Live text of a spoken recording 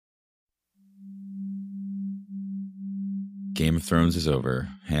Game of Thrones is over.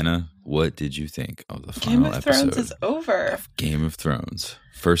 Hannah, what did you think of the final episode? Game of Thrones is over. Game of Thrones.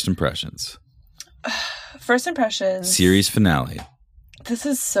 First impressions. First impressions. Series finale. This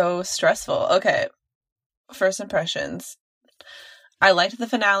is so stressful. Okay. First impressions. I liked the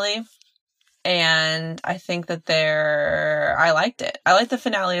finale, and I think that I liked it. I liked the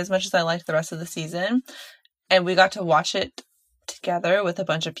finale as much as I liked the rest of the season, and we got to watch it together with a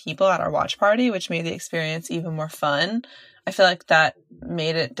bunch of people at our watch party, which made the experience even more fun. I feel like that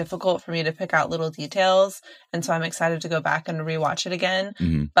made it difficult for me to pick out little details, and so I'm excited to go back and rewatch it again.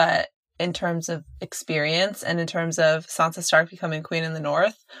 Mm-hmm. But in terms of experience and in terms of Sansa Stark becoming Queen in the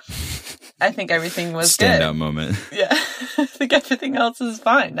North, I think everything was good. Standout moment. Yeah. I think everything else is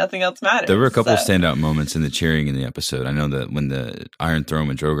fine. Nothing else matters. There were a couple of standout moments in the cheering in the episode. I know that when the Iron Throne,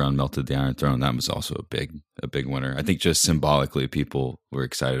 when Drogon melted the Iron Throne, that was also a big winner. I think just symbolically people were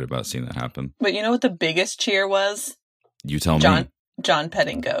excited about seeing that happen. But you know what the biggest cheer was? You tell me. Jon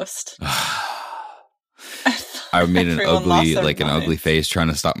petting Ghost. I made an ugly face trying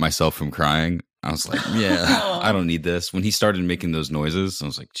to stop myself from crying. I was like, yeah, I don't need this. When he started making those noises, I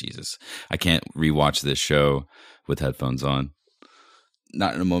was like, Jesus, I can't rewatch this show with headphones on.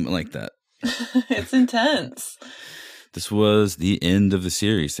 Not in a moment like that. It's intense. This was the end of the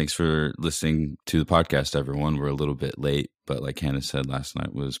series. Thanks for listening to the podcast, everyone. We're a little bit late, but like Hannah said, last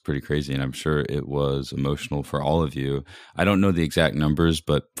night was pretty crazy, and I'm sure it was emotional for all of you. I don't know the exact numbers,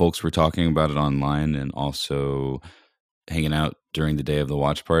 but folks were talking about it online and also hanging out during the day of the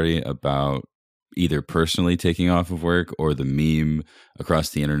watch party about either personally taking off of work or the meme across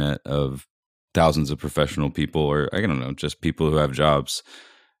the internet of thousands of professional people, or I don't know, just people who have jobs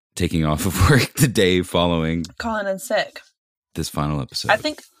taking off of work the day following calling in sick. This final episode. I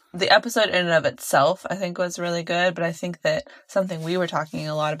think the episode in and of itself, I think, was really good, but I think that something we were talking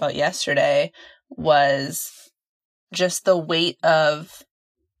a lot about yesterday was just the weight of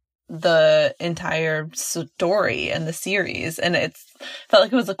the entire story and the series. And it felt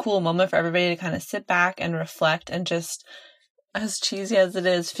like it was a cool moment for everybody to kind of sit back and reflect and just, as cheesy as it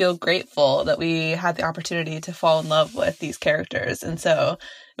is, feel grateful that we had the opportunity to fall in love with these characters. And so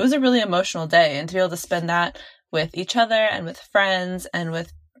it was a really emotional day, and to be able to spend that with each other and with friends and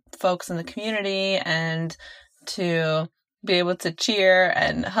with folks in the community, and to be able to cheer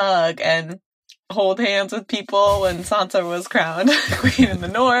and hug and hold hands with people when Sansa was crowned Queen in the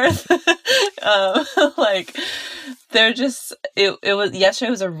North. Yesterday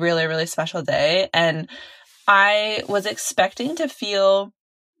was a really, really special day, and I was expecting to feel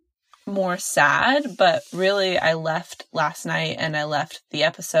more sad, but really I left last night and I left the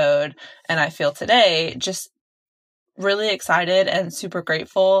episode, and I feel today just really excited and super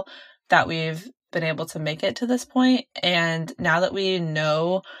grateful that we've been able to make it to this point. And now that we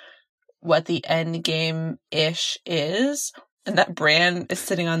know what the end game-ish is, and that Bran is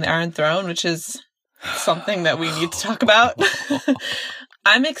sitting on the Iron Throne, which is something that we need to talk about,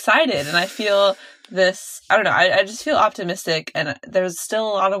 I'm excited, and I feel I just feel optimistic, and there's still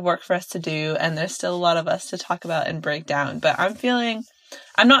a lot of work for us to do, and there's still a lot of us to talk about and break down, but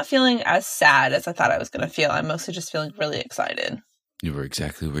I'm not feeling as sad as I thought I was going to feel. I'm mostly just feeling really excited. You were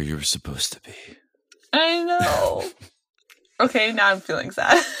exactly where you were supposed to be. I know. Okay, now I'm feeling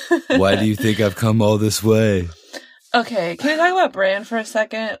sad. Why do you think I've come all this way? Okay, can we talk about Bran for a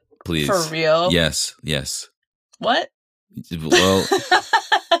second? Please. For real? Yes. What? Well,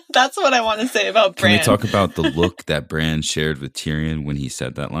 that's what I want to say about Bran. Can we talk about the look that Bran shared with Tyrion when he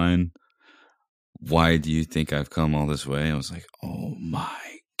said that line? Why do you think I've come all this way? I was like, oh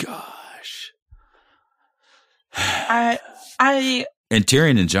my gosh. And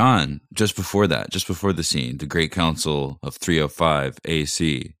Tyrion and Jon, just before the scene, the Great Council of 305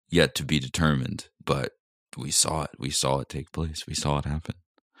 AC, yet to be determined, but we saw it. We saw it take place. We saw it happen.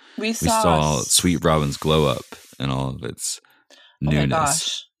 We saw Sweet Robin's glow up and all of its newness. Oh my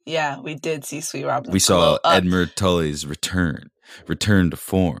gosh. Yeah, we did see Sweet Robin's glow up. We saw Edmure Tully's return to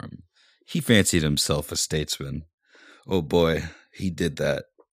form. He fancied himself a statesman. Oh boy, he did that.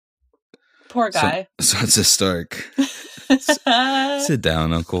 Poor guy. Sansa Stark. Sit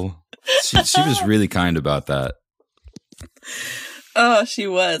down, Uncle. She was really kind about that. Oh, she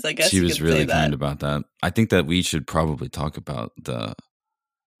was. I guess she was really kind about that. I think that we should probably talk about the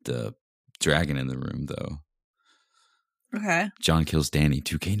dragon in the room, though. Okay. Jon kills Dany,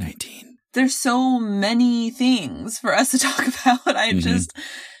 2K19. There's so many things for us to talk about.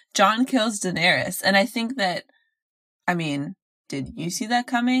 Jon kills Daenerys, and I think that, did you see that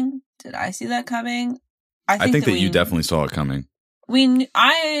coming? Did I see that coming? I think that you definitely saw it coming.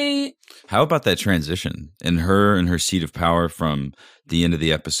 How about that transition in her seat of power from the end of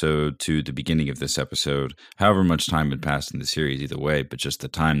the episode to the beginning of this episode? However much time had passed in the series either way, but just the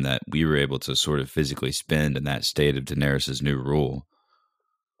time that we were able to sort of physically spend in that state of Daenerys' new rule.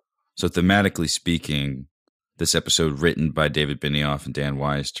 So thematically speaking, this episode written by David Benioff and Dan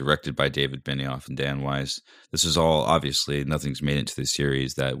Weiss, directed by David Benioff and Dan Weiss. This is all, obviously, nothing's made into the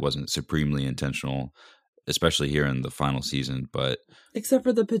series that wasn't supremely intentional, especially here in the final season, but except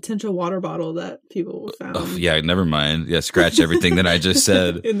for the potential water bottle that people found. Oh, yeah, never mind. Yeah, scratch everything that I just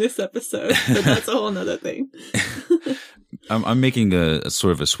said in this episode, but that's a whole nother thing. I'm making a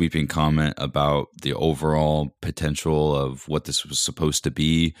sort of a sweeping comment about the overall potential of what this was supposed to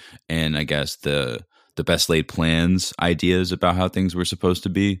be, and I guess the best laid plans ideas about how things were supposed to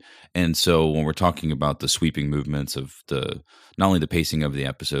be. And so when we're talking about the sweeping movements of not only the pacing of the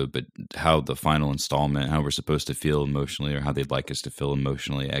episode, but how the final installment, how we're supposed to feel emotionally, or how they'd like us to feel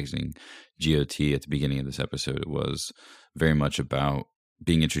emotionally exiting GOT at the beginning of this episode, it was very much about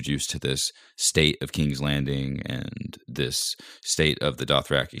being introduced to this state of King's Landing and this state of the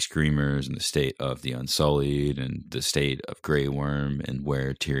Dothraki Screamers and the state of the Unsullied and the state of Grey Worm, and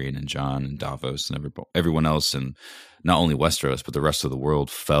where Tyrion and Jon and Davos and everyone else, and not only Westeros, but the rest of the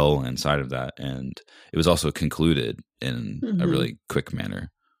world fell inside of that. And it was also concluded in a really quick manner.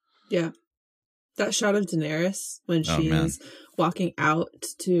 Yeah. That shot of Daenerys when she's walking out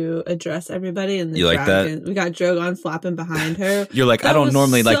to address everybody, and you like that? We got Drogon flapping behind her. You're like, I don't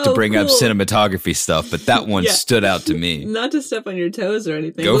normally like to bring up cinematography stuff, but that one stood out to me. Not to step on your toes or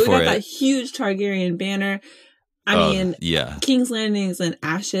anything. Go but for we got it. That huge Targaryen banner. I mean, King's Landing is in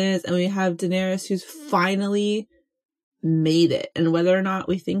ashes, and we have Daenerys who's finally made it. And whether or not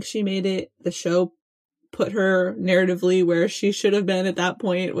we think she made it, the show put her narratively where she should have been at that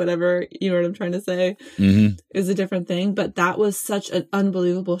point, whatever, you know what I'm trying to say, is a different thing. But that was such an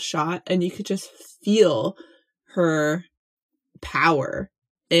unbelievable shot, and you could just feel her power.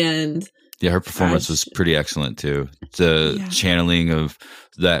 And her performance was pretty excellent too. The channeling of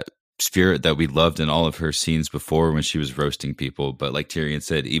that spirit that we loved in all of her scenes before when she was roasting people, but like Tyrion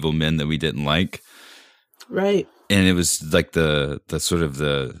said, evil men that we didn't like. Right. And it was like the sort of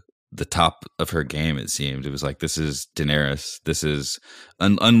the top of her game, it seemed. It was like, this is Daenerys. This is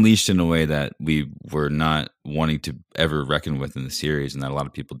unleashed in a way that we were not wanting to ever reckon with in the series, and that a lot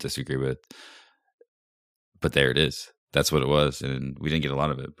of people disagree with. But there it is. That's what it was. And we didn't get a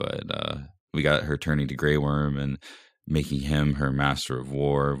lot of it, but we got her turning to Grey Worm and making him her master of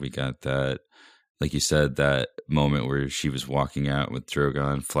war. We got that, like you said, that moment where she was walking out with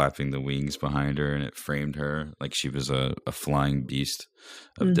Drogon flapping the wings behind her, and it framed her like she was a flying beast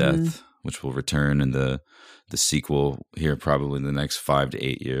of death, which will return in the sequel here probably in the next 5 to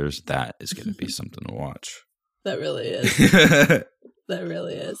 8 years. That is going to be something to watch. That really is. That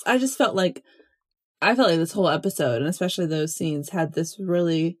really is. I felt like this whole episode, and especially those scenes, had this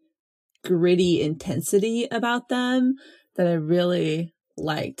really gritty intensity about them that I really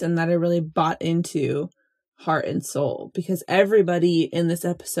liked, and that I really bought into heart and soul, because everybody in this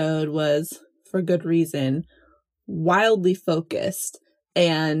episode was, for good reason, wildly focused,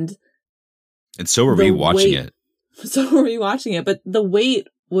 and so were we watching it. So were we watching it, but the weight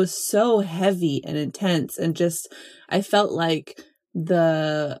was so heavy and intense, and just I felt like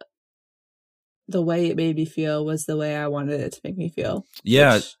the way it made me feel was the way I wanted it to make me feel.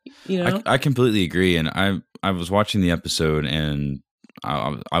 Yeah, which, you know, I completely agree, and I was watching the episode, and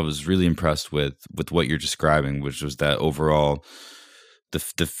I was really impressed with what you're describing, which was that overall the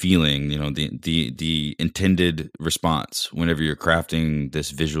feeling, you know, the intended response whenever you're crafting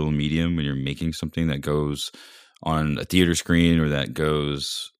this visual medium, when you're making something that goes on a theater screen, or that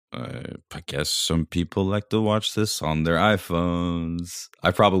goes, I guess some people like to watch this on their iPhones.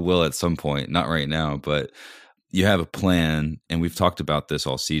 I probably will at some point, not right now, but you have a plan, and we've talked about this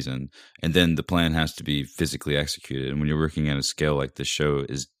all season, and then the plan has to be physically executed. And when you're working at a scale like this show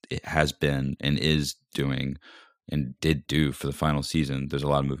it has been and is doing and did do for the final season, there's a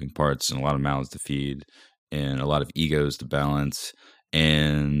lot of moving parts and a lot of mouths to feed and a lot of egos to balance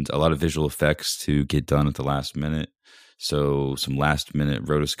and a lot of visual effects to get done at the last minute. So some last minute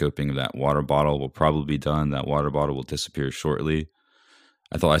rotoscoping of that water bottle will probably be done. That water bottle will disappear shortly.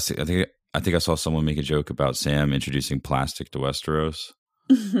 I think I saw someone make a joke about Sam introducing plastic to Westeros.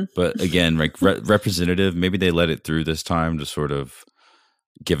 But again, like representative, maybe they let it through this time to sort of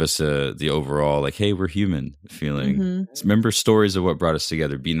give us the overall, like, hey, we're human feeling. Remember stories of what brought us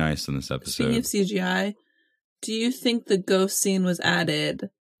together. Be nice in this episode. Speaking of CGI, do you think the ghost scene was added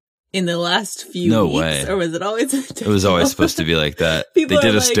in the last few No weeks? way. Or was it always intentional? It was always supposed to be like that. They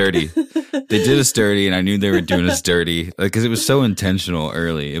did us dirty. They did us dirty, and I knew they were doing us dirty because it was so intentional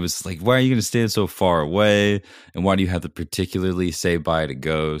early. It was like, why are you going to stand so far away? And why do you have to particularly say bye to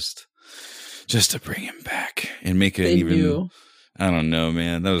Ghost? Just to bring him back and make it even... I don't know,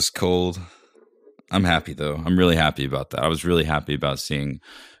 man. That was cold. I'm happy, though. I'm really happy about that. I was really happy about seeing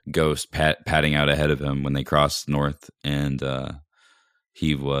Ghost padding out ahead of him when they crossed north, and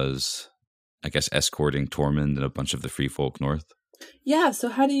he was, I guess, escorting Tormund and a bunch of the free folk north. Yeah, so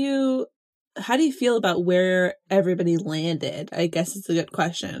how do you feel about where everybody landed? I guess it's a good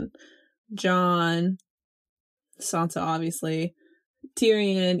question. Jon, Sansa, obviously,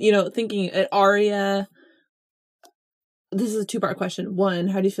 Tyrion, thinking at Arya. This is a two-part question. One,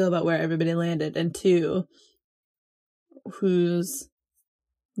 how do you feel about where everybody landed? And two, whose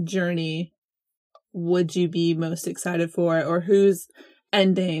journey would you be most excited for, or whose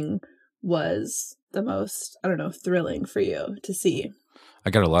ending was the most, thrilling for you to see? I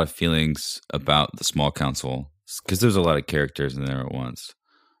got a lot of feelings about the small council because there's a lot of characters in there at once.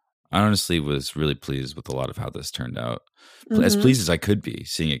 I honestly was really pleased with a lot of how this turned out. Mm-hmm. As pleased as I could be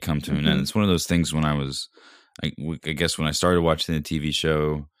seeing it come to an end. It's one of those things when I guess when I started watching the TV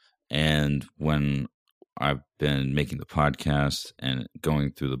show and when I've been making the podcast and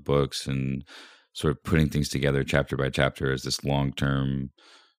going through the books and sort of putting things together chapter by chapter as this long-term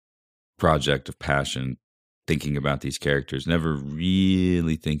project of passion, thinking about these characters, never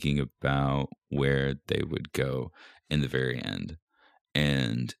really thinking about where they would go in the very end.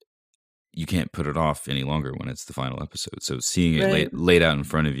 And you can't put it off any longer when it's the final episode. So seeing it laid out in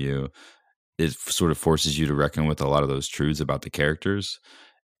front of you, it sort of forces you to reckon with a lot of those truths about the characters.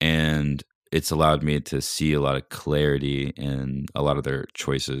 And it's allowed me to see a lot of clarity in a lot of their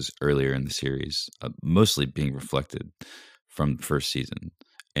choices earlier in the series, mostly being reflected from the first season,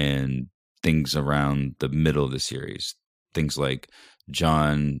 and things around the middle of the series. Things like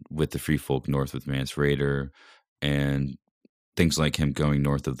Jon with the Free Folk north with Mance Rayder, and things like him going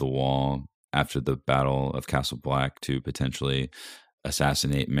north of the Wall after the Battle of Castle Black to potentially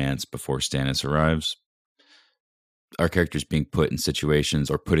assassinate Mance before Stannis arrives. Our characters being put in situations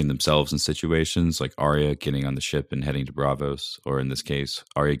or putting themselves in situations, like Arya getting on the ship and heading to Braavos, or in this case,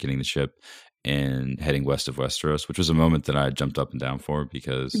 Arya getting the ship and heading west of Westeros, which was a moment that I jumped up and down for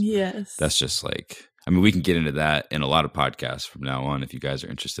because that's just like, we can get into that in a lot of podcasts from now on if you guys are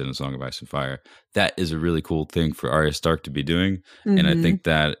interested in Song of Ice and Fire. That is a really cool thing for Arya Stark to be doing. Mm-hmm. And I think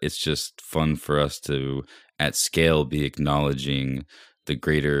that it's just fun for us to, at scale, be acknowledging the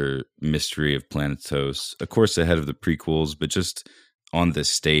greater mystery of Planetos, of course, ahead of the prequels, but just on this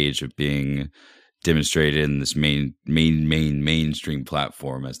stage of being demonstrated in this mainstream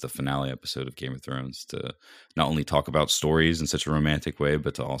platform as the finale episode of Game of Thrones, to not only talk about stories in such a romantic way,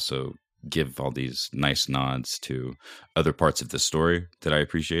 but to also give all these nice nods to other parts of the story that I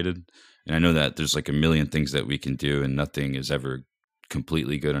appreciated. And I know that there's like a million things that we can do and nothing is ever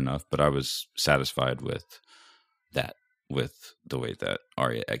completely good enough, but I was satisfied with that, with the way that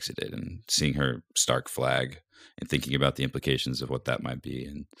Arya exited and seeing her Stark flag and thinking about the implications of what that might be,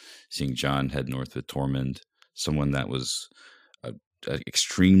 and seeing Jon head north with Tormund, someone that was an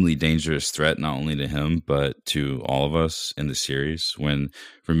extremely dangerous threat, not only to him, but to all of us in the series. When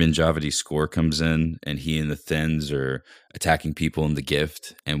Ramin Djawadi's score comes in and he and the Thins are attacking people in the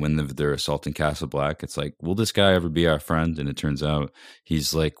Gift, and when they're assaulting Castle Black, it's like, will this guy ever be our friend? And it turns out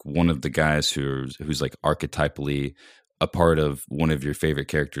he's like one of the guys who's like archetypally a part of one of your favorite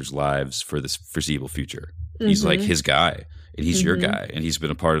characters' lives for this foreseeable future. Mm-hmm. He's like his guy, and he's your guy, and he's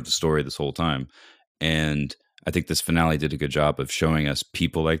been a part of the story this whole time. And I think this finale did a good job of showing us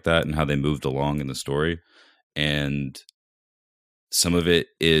people like that and how they moved along in the story. And some of it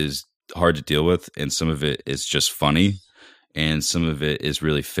is hard to deal with, and some of it is just funny, and some of it is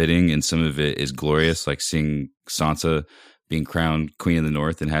really fitting, and some of it is glorious, like seeing Sansa being crowned Queen of the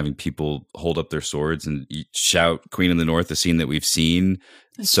North and having people hold up their swords and shout Queen of the North, a scene that we've seen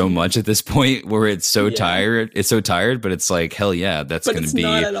so much at this point where it's so tired. It's so tired, but it's like, hell yeah, that's going to be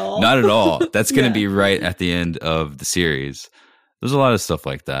not at all. That's going to be right at the end of the series. There's a lot of stuff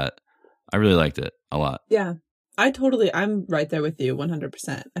like that. I really liked it a lot. Yeah, I'm right there with you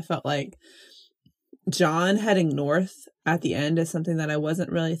 100%. I felt like Jon heading north at the end is something that I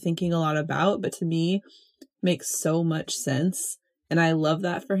wasn't really thinking a lot about, but to me makes so much sense, and I love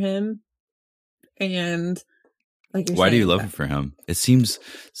that for him. And like, why do you love it for him? It seems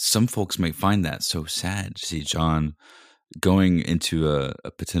some folks might find that so sad to see Jon going into a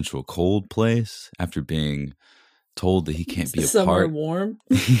potential cold place after being told that he can't be a somewhere part. Warm.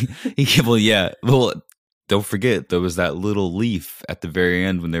 Well, don't forget, there was that little leaf at the very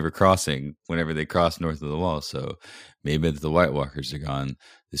end when they were crossing, whenever they crossed north of the wall. So maybe if the White Walkers are gone,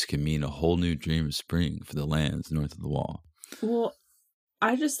 this could mean a whole new dream of spring for the lands north of the wall. Well,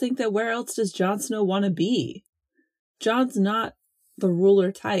 I just think that where else does Jon Snow want to be? Jon's not the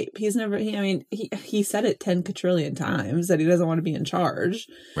ruler type. He's never, he said it 10 quadrillion times that he doesn't want to be in charge.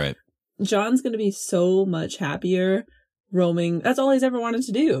 Right. Jon's going to be so much happier roaming. That's all he's ever wanted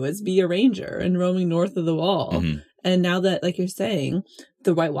to do, is be a ranger and roaming north of the wall. Mm-hmm. And now that, like you're saying,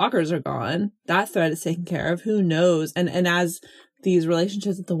 the White Walkers are gone, that threat is taken care of. Who knows? And as these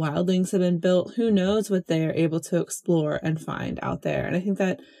relationships with the wildlings have been built, who knows what they are able to explore and find out there. And I think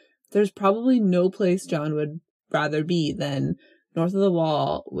that there's probably no place Jon would rather be than north of the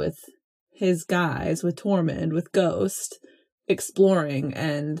wall with his guys, with Tormund, with Ghost, exploring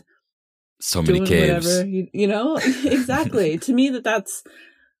and so many caves. Whatever, exactly. To me, that's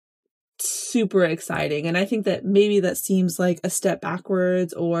super exciting. And I think that maybe that seems like a step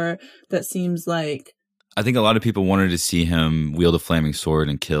backwards, or that seems like, I think a lot of people wanted to see him wield a flaming sword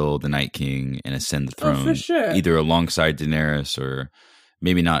and kill the Night King and ascend the throne. Oh, for sure. Either alongside Daenerys, or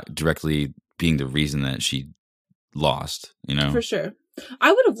maybe not directly being the reason that she lost, For sure.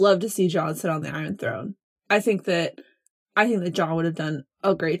 I would have loved to see Jon sit on the Iron Throne. I think that Jon would have done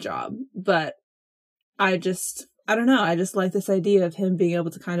a great job, but I don't know. I just like this idea of him being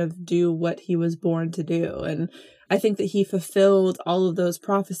able to kind of do what he was born to do. And I think that he fulfilled all of those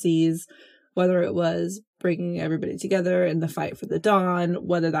prophecies, whether it was bringing everybody together in the fight for the Dawn,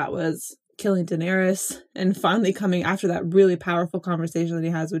 whether that was killing Daenerys and finally coming after that really powerful conversation that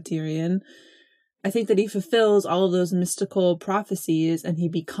he has with Tyrion. I think that he fulfills all of those mystical prophecies, and he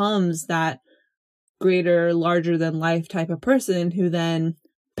becomes that greater, larger than life type of person who then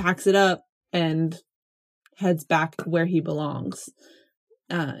packs it up and heads back where he belongs,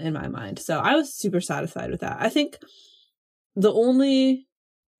 in my mind. So I was super satisfied with that. I think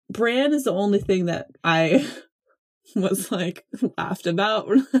Bran is the only thing that I was like laughed about.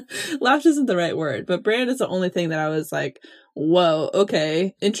 Laughed isn't the right word, but Bran is the only thing that I was like, whoa,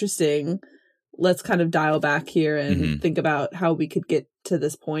 okay, interesting. Let's kind of dial back here and think about how we could get to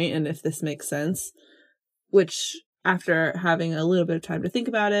this point and if this makes sense. Which, after having a little bit of time to think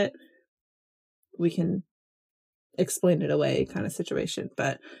about it, we can explain it away kind of situation.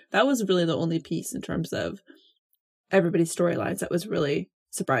 But that was really the only piece in terms of everybody's storylines that was really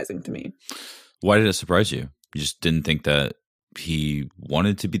surprising to me. Why did it surprise you? You just didn't think that he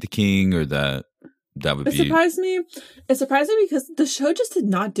wanted to be the king, or that would be... It surprised me because the show just did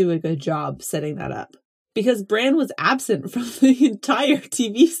not do a good job setting that up. Because Bran was absent from the entire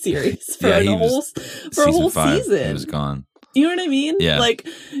TV series for a whole season. He was gone. You know what I mean? Yeah. Like,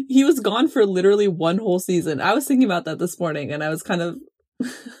 he was gone for literally one whole season. I was thinking about that this morning, and I was kind of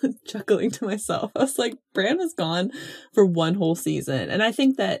chuckling to myself. I was like, Bran was gone for one whole season. And I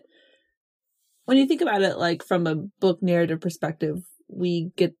think that when you think about it, like, from a book narrative perspective,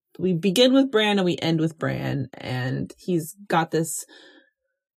 we begin with Bran and we end with Bran, and he's got this...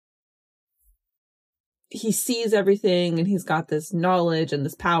 He sees everything, and he's got this knowledge and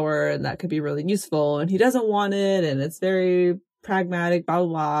this power, and that could be really useful, and he doesn't want it, and it's very pragmatic, blah, blah,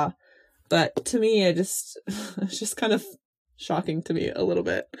 blah. But to me, it's just kind of shocking to me a little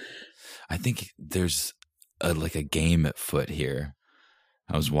bit. I think there's a game at foot here.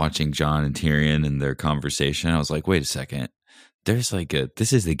 I was watching Jon and Tyrion and their conversation. I was like, wait a second. There's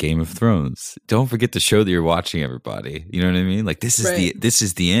this is the Game of Thrones. Don't forget the show that you're watching, everybody. You know what I mean? Like, this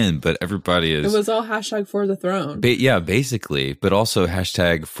is the end, but everybody is... It was all hashtag for the throne. Yeah, basically. But also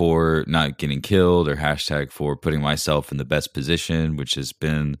hashtag for not getting killed, or hashtag for putting myself in the best position, which has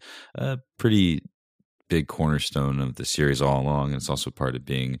been a pretty big cornerstone of the series all along. And it's also part of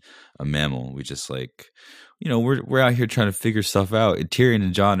being a mammal. We just we're out here trying to figure stuff out. And Tyrion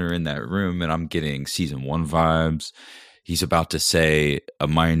and Jon are in that room, and I'm getting season 1 vibes. He's about to say a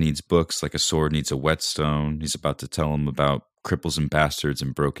mind needs books like a sword needs a whetstone. He's about to tell him about cripples and bastards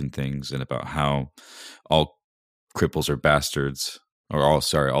and broken things, and about how all cripples are bastards, or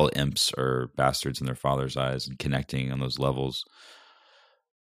all imps are bastards in their father's eyes, and connecting on those levels.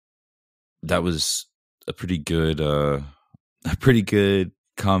 That was a pretty good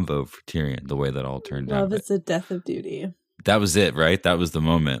convo for Tyrion, the way that all turned out. Love is the death of duty. That was it, right? That was the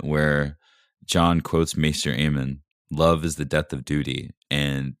moment where Jon quotes Maester Aemon. Love is the death of duty.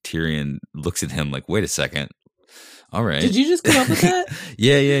 And Tyrion looks at him like, wait a second. All right. Did you just come up with that?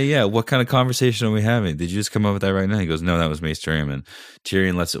 Yeah. What kind of conversation are we having? Did you just come up with that right now? He goes, no, that was Maester Aemon.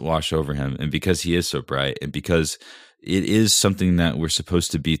 Tyrion lets it wash over him. And because he is so bright, and because it is something that we're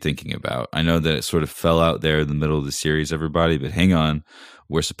supposed to be thinking about. I know that it sort of fell out there in the middle of the series, everybody, but hang on.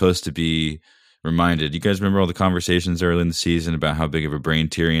 We're supposed to be reminded, you guys remember all the conversations early in the season about how big of a brain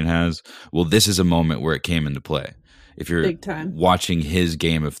Tyrion has? Well, this is a moment where it came into play. If you're Big time. watching his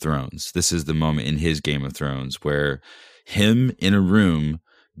Game of Thrones, this is the moment in his Game of Thrones where him in a room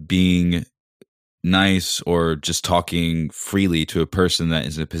being nice or just talking freely to a person that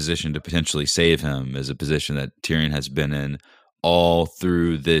is in a position to potentially save him is a position that Tyrion has been in all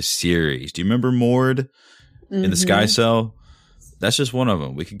through this series. Do you remember Mord in the Sky Cell? That's just one of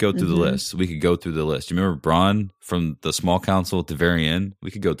them. We could go through the list. Do you remember Bronn from the Small Council at the very end?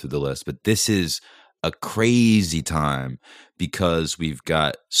 We could go through the list. But this is a crazy time because we've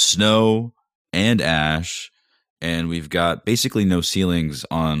got snow and ash, and we've got basically no ceilings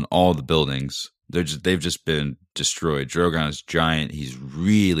on all the buildings. They've just been destroyed. Drogon is giant. He's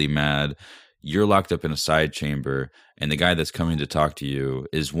really mad. You're locked up in a side chamber, and the guy that's coming to talk to you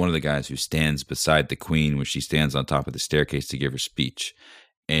is one of the guys who stands beside the queen when she stands on top of the staircase to give her speech.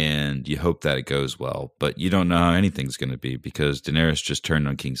 And you hope that it goes well, but you don't know how anything's going to be because Daenerys just turned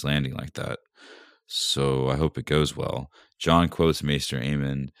on King's Landing like that. So I hope it goes well. Jon quotes Maester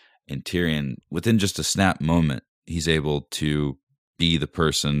Aemon, and Tyrion, within just a snap moment, he's able to be the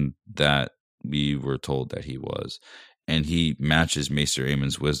person that we were told that he was. And he matches Maester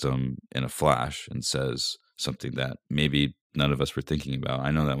Aemon's wisdom in a flash and says something that maybe none of us were thinking about.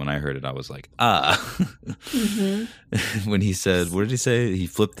 I know that when I heard it, I was like, When he said, what did he say? He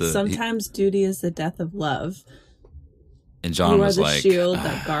flipped the... Sometimes duty is the death of love. And Jon was like... You are the shield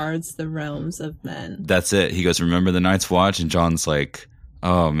that guards the realms of men. That's it. He goes, remember the Night's Watch? And Jon's like,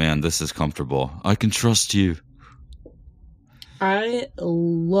 oh man, this is comfortable. I can trust you. I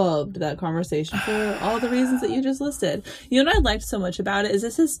loved that conversation for all the reasons that you just listed. You know what I liked so much about it is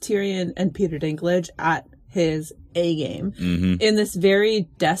this is Tyrion and Peter Dinklage at his A game in this very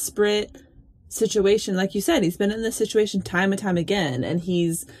desperate situation. Like you said, he's been in this situation time and time again, and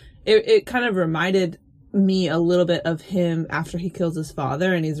it kind of reminded me a little bit of him after he kills his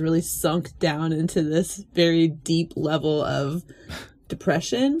father, and he's really sunk down into this very deep level of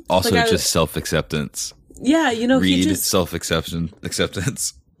depression. Also, just self-acceptance. Yeah, you know, Read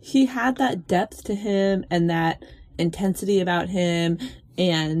self-acceptance. He had that depth to him and that intensity about him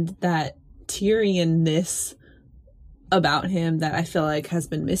and that Tyrion-ness about him that I feel like has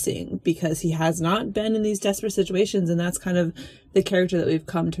been missing because he has not been in these desperate situations, and that's kind of the character that we've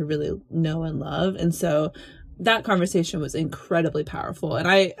come to really know and love. And so that conversation was incredibly powerful. And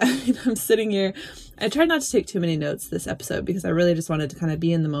I'm sitting here, I tried not to take too many notes this episode because I really just wanted to kind of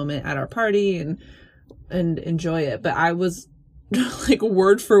be in the moment at our party and enjoy it. But I was like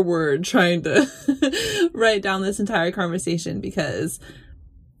word for word trying to write down this entire conversation because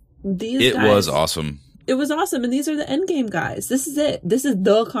these guys, was awesome. It was awesome. And these are the endgame guys. This is it. This is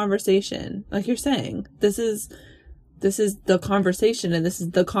the conversation. Like you're saying, this is the conversation, and this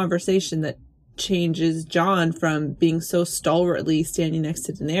is the conversation that changes Jon from being so stalwartly standing next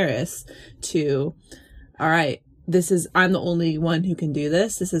to Daenerys to, all right, I'm the only one who can do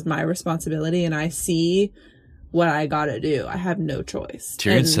this. This is my responsibility, and I see what I gotta do. I have no choice.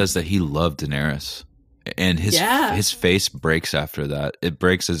 Tyrion says that he loved Daenerys, and his face breaks after that. It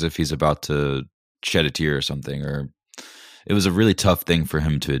breaks as if he's about to shed a tear or something, or it was a really tough thing for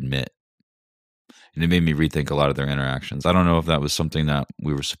him to admit. And it made me rethink a lot of their interactions. I don't know if that was something that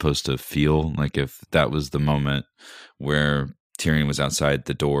we were supposed to feel, like if that was the moment where Tyrion was outside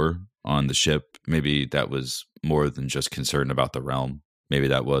the door on the ship. Maybe that was more than just concern about the realm. Maybe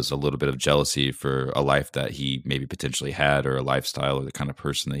that was a little bit of jealousy for a life that he maybe potentially had, or a lifestyle, or the kind of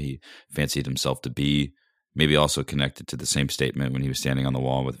person that he fancied himself to be. Maybe also connected to the same statement when he was standing on the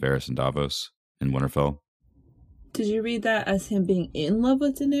wall with Varys and Davos in Winterfell. Did you read that as him being in love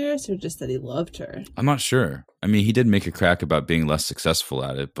with Daenerys, or just that he loved her? I'm not sure. I mean, he did make a crack about being less successful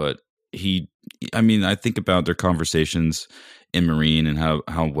at it, but I think about their conversations in Meereen and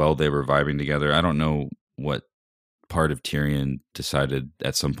how well they were vibing together. I don't know what part of Tyrion decided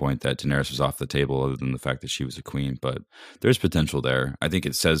at some point that Daenerys was off the table, other than the fact that she was a queen, but there's potential there. I think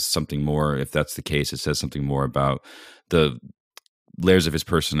it says something more. If that's the case, it says something more about the layers of his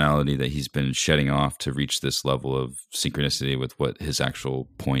personality that he's been shedding off to reach this level of synchronicity with what his actual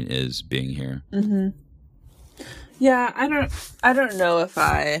point is being here. Yeah, I don't know if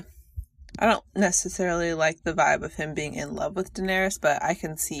I don't necessarily like the vibe of him being in love with Daenerys, but I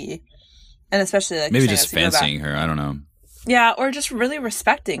can see, and especially like maybe just fancying her. I don't know. Yeah, or just really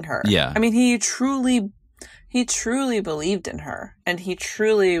respecting her. Yeah, I mean, he truly believed in her, and he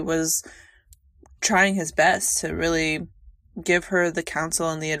truly was trying his best to really give her the counsel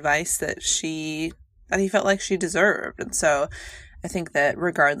and the advice that he felt like she deserved. And so I think that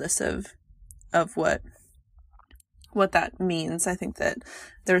regardless of what what that means. I think that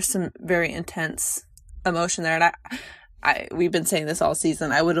there's some very intense emotion there. And we've been saying this all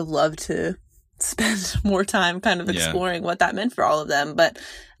season. I would have loved to spend more time kind of exploring what that meant for all of them. But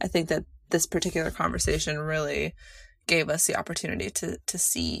I think that this particular conversation really gave us the opportunity to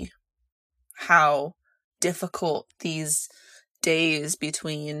see how difficult these days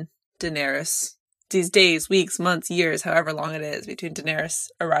between Daenerys, these days, weeks, months, years, however long it is, between Daenerys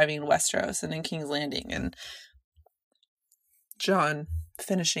arriving in Westeros and in King's Landing and Jon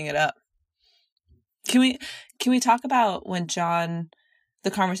finishing it up. Can we talk about when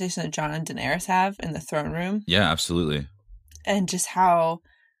the conversation that Jon and Daenerys have in the throne room? Yeah, absolutely. And just how,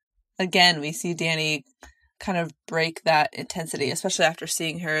 again, we see Dany kind of break that intensity, especially after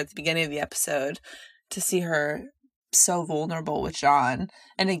seeing her at the beginning of the episode, to see her so vulnerable with Jon,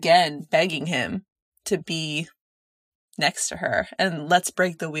 and again, begging him to be next to her and let's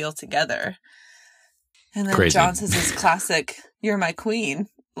break the wheel together. And then Crazy. Jon says his classic, "You're my queen"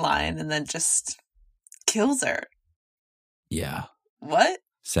 line, and then just kills her. Yeah. What?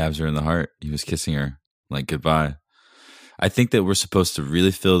 Stabs her in the heart. He was kissing her like goodbye. I think that we're supposed to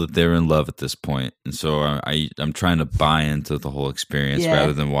really feel that they're in love at this point. And so I'm trying to buy into the whole experience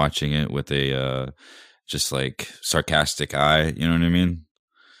rather than watching it with a just like sarcastic eye. You know what I mean?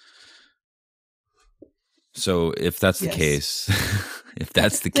 So if that's the case,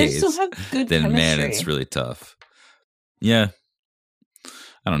 then chemistry. Man, it's really tough. Yeah.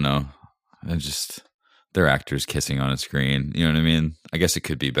 I don't know. They're actors kissing on a screen. You know what I mean? I guess it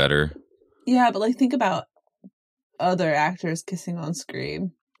could be better. Yeah, but like think about other actors kissing on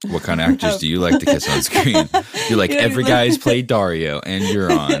screen. What kind of actors do you like to kiss on screen? You're like, every guy's played Dario and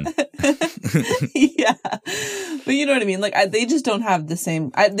you're on. Yeah. But you know what I mean? Like, they just don't have the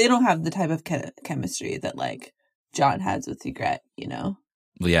same, they don't have the type of chemistry that like Jon has with Ygritte, you know?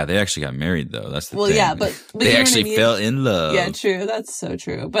 Well, yeah, they actually got married though. That's the thing. Well, yeah, but they actually fell in love. Yeah, true. That's so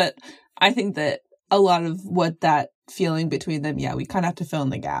true. But I think that a lot of what that feeling between them, we kind of have to fill in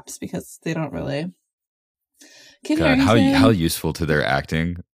the gaps because they don't really. God, how useful to their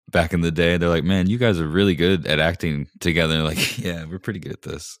acting back in the day. They're like, man, you guys are really good at acting together. They're like, yeah, we're pretty good at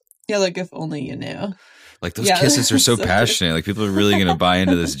this. Yeah, like if only you knew. Like those kisses are so passionate. Like people are really going to buy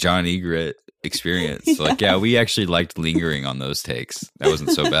into this Jon Ygritte experience. So, like, we actually liked lingering on those takes. That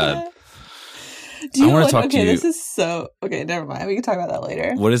wasn't so bad. I want to talk to you. This is so okay. Never mind. We can talk about that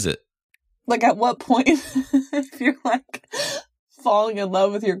later. What is it? Like, at what point, if you're like falling in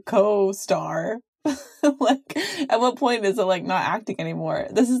love with your co-star, like, at what point is it like not acting anymore?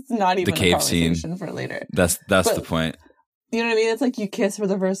 This is not even the cave a conversation scene for later. That's the point. You know what I mean? It's like you kiss for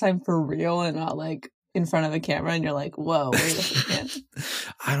the first time for real and not like in front of a camera, and you're like, "Whoa, wait a second."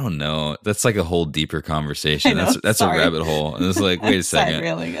 I don't know. That's like a whole deeper conversation. That's a rabbit hole. And it's like, wait a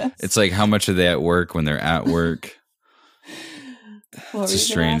second. It's like, how much are they at work when they're at work? It's a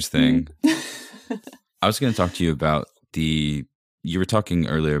strange thing. I was going to talk to you about you were talking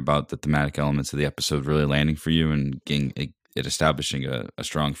earlier about the thematic elements of the episode really landing for you and getting it establishing a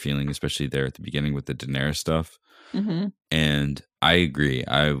strong feeling, especially there at the beginning with the Daenerys stuff. Mm-hmm. And I agree.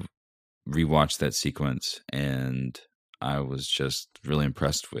 I rewatched that sequence and I was just really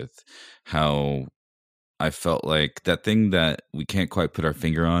impressed with how I felt like that thing that we can't quite put our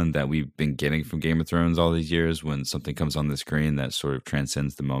finger on that we've been getting from Game of Thrones all these years, when something comes on the screen that sort of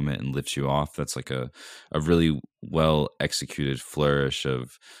transcends the moment and lifts you off. That's like a really well executed flourish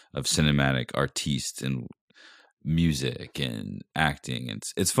of cinematic artiste and music and acting.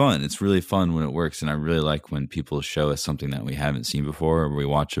 It's fun. It's really fun when it works. And I really like when people show us something that we haven't seen before, or we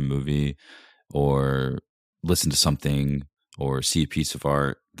watch a movie or listen to something or see a piece of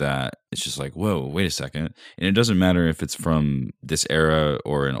art that it's just like, whoa, wait a second. And it doesn't matter if it's from this era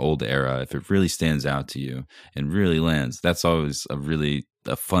or an old era. If it really stands out to you and really lands, that's always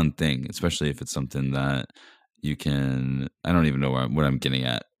a fun thing, especially if it's something that you can, I don't even know what I'm getting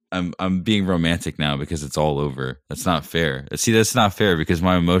at. I'm being romantic now because it's all over. That's not fair. See, that's not fair because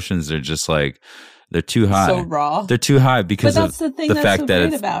my emotions are just like, they're too high. So raw. They're too high because of the fact so that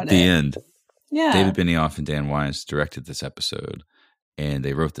it's about the it. end. Yeah. David Benioff and Dan Wise directed this episode and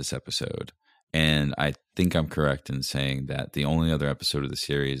they wrote this episode. And I think I'm correct in saying that the only other episode of the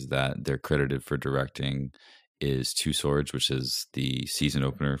series that they're credited for directing is Two Swords, which is the season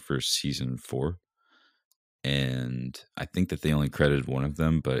opener for season 4. And I think that they only credited one of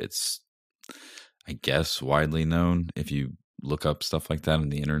them, but it's, I guess, widely known if you look up stuff like that on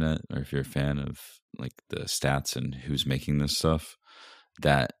the internet, or if you're a fan of like the stats and who's making this stuff,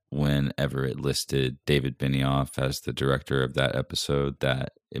 that whenever it listed David Benioff as the director of that episode, that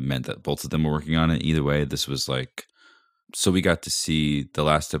it meant that both of them were working on it. Either way, this was like, so we got to see the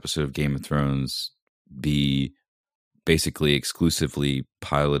last episode of Game of Thrones be basically exclusively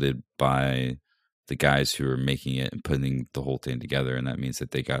piloted by the guys who are making it and putting the whole thing together. And that means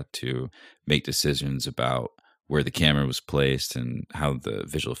that they got to make decisions about where the camera was placed and how the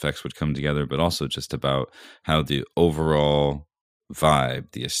visual effects would come together, but also just about how the overall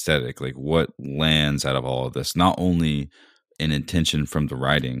vibe, the aesthetic, like what lands out of all of this, not only an intention from the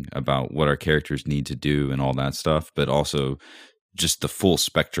writing about what our characters need to do and all that stuff, but also just the full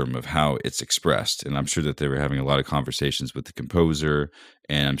spectrum of how it's expressed. And I'm sure that they were having a lot of conversations with the composer,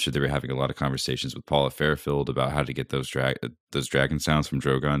 and I'm sure they were having a lot of conversations with Paula Fairfield about how to get those dragon sounds from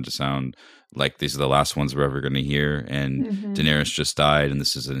Drogon to sound like these are the last ones we're ever going to hear. And Daenerys just died, and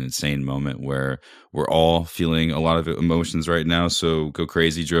this is an insane moment where we're all feeling a lot of emotions right now. So go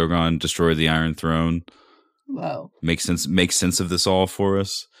crazy, Drogon, destroy the Iron Throne. Whoa. Make sense of this all for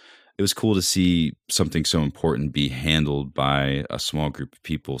us. It was cool to see something so important be handled by a small group of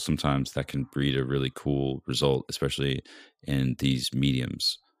people. Sometimes that can breed a really cool result, especially in these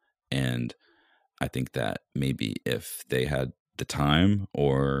mediums. And I think that maybe if they had the time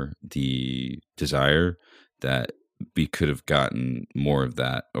or the desire, that we could have gotten more of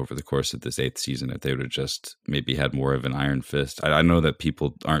that over the course of this 8th season if they would have just maybe had more of an iron fist. I know that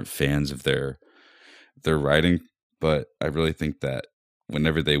people aren't fans of their writing, but I really think that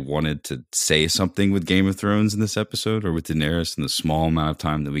whenever they wanted to say something with Game of Thrones in this episode or with Daenerys in the small amount of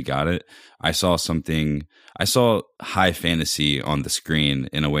time that we got it, I saw high fantasy on the screen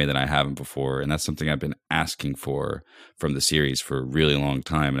in a way that I haven't before. And that's something I've been asking for from the series for a really long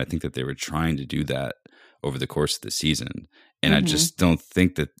time. And I think that they were trying to do that over the course of the season. And I just don't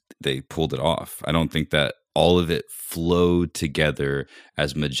think that they pulled it off. I don't think that all of it flowed together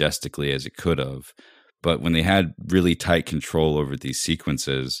as majestically as it could have. But when they had really tight control over these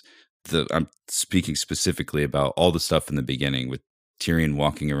sequences, I'm speaking specifically about all the stuff in the beginning with Tyrion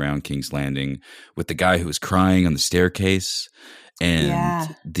walking around King's Landing, with the guy who was crying on the staircase,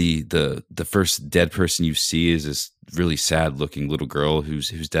 and the first dead person you see is this really sad looking little girl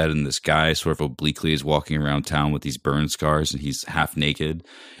who's dead, and this guy sort of obliquely is walking around town with these burn scars, and he's half naked,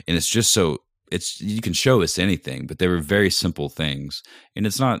 and it's just so you can show us anything, but they were very simple things, and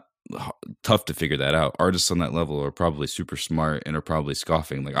it's not tough to figure that out. Artists on that level are probably super smart and are probably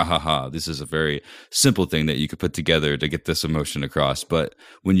scoffing like, ha, this is a very simple thing that you could put together to get this emotion across. But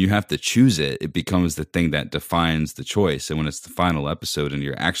when you have to choose it, it becomes the thing that defines the choice. And when it's the final episode and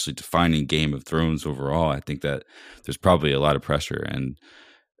you're actually defining Game of Thrones overall, I think that there's probably a lot of pressure. And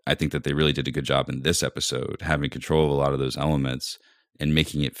I think that they really did a good job in this episode, having control of a lot of those elements and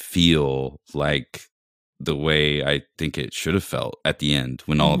making it feel like the way I think it should have felt at the end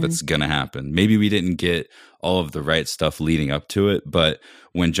when all of it's going to happen. Maybe we didn't get all of the right stuff leading up to it, but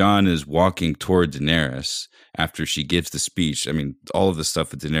when Jon is walking toward Daenerys after she gives the speech, I mean, all of the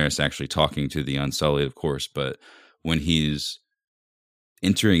stuff with Daenerys actually talking to the Unsullied, of course, but when he's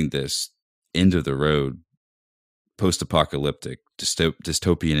entering this end of the road, post-apocalyptic,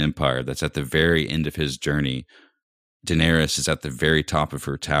 dystopian empire that's at the very end of his journey, Daenerys is at the very top of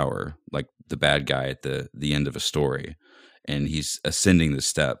her tower, like the bad guy at the end of a story, and he's ascending the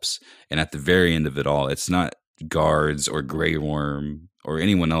steps. And at the very end of it all, it's not guards or Grey Worm or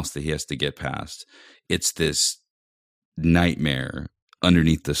anyone else that he has to get past. It's this nightmare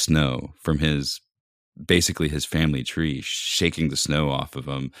underneath the snow from basically his family tree, shaking the snow off of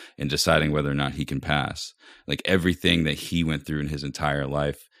him and deciding whether or not he can pass. Like everything that he went through in his entire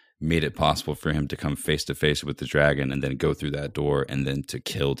life made it possible for him to come face to face with the dragon and then go through that door and then to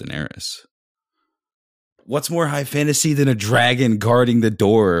kill Daenerys. What's more high fantasy than a dragon guarding the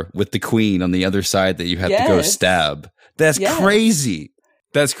door with the queen on the other side that you have to go stab? That's crazy.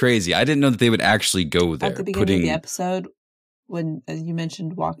 That's crazy. I didn't know that they would actually go there. At the beginning of the episode, when you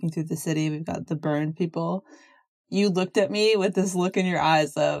mentioned walking through the city, we've got the burn people. You looked at me with this look in your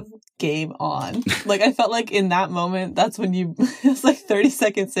eyes of game on. Like, I felt like in that moment, that's when it's like 30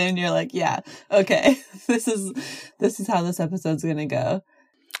 seconds in, you're like, yeah, okay, this is how this episode's going to go.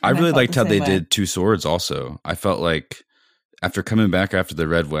 I really liked how they did Two Swords also. I felt like after coming back after the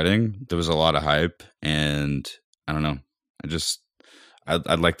Red Wedding, there was a lot of hype, and I don't know.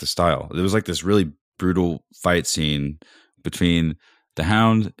 I like the style. There was like this really brutal fight scene between the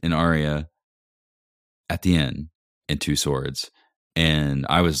Hound and Arya at the end in Two Swords. And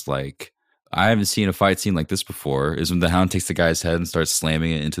I was like, I haven't seen a fight scene like this before. Is when the Hound takes the guy's head and starts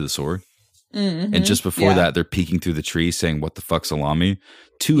slamming it into the sword. And just before that, they're peeking through the tree saying, "What the fuck, salami?"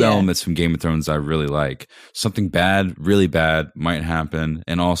 Two elements from Game of Thrones I really like. Something bad, really bad, might happen.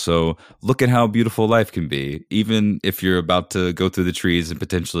 And also, look at how beautiful life can be, even if you're about to go through the trees and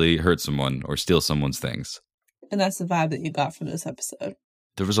potentially hurt someone or steal someone's things. And that's the vibe that you got from this episode.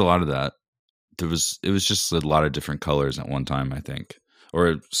 There was a lot of that. it was just a lot of different colors at one time, I think.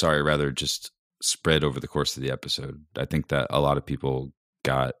 Or sorry, rather just spread over the course of the episode. I think that a lot of people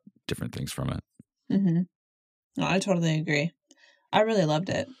got different things from it. Mm-hmm. No, I totally agree. I really loved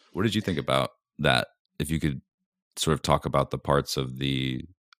it. What did you think about that? If you could sort of talk about the parts of the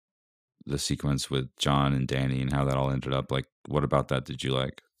sequence with John and Danny and how that all ended up, like, what about that did you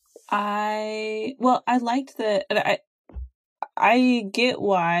like? I liked I get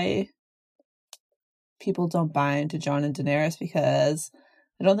why people don't buy into Jon and Daenerys, because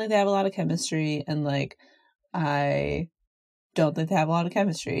I don't think they have a lot of chemistry, and like I don't think they have a lot of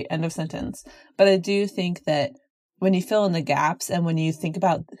chemistry. End of sentence. But I do think that when you fill in the gaps and when you think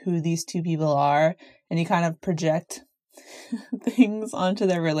about who these two people are and you kind of project things onto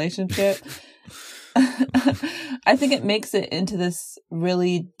their relationship, I think it makes it into this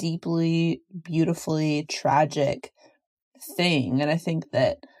really deeply, beautifully tragic thing. And I think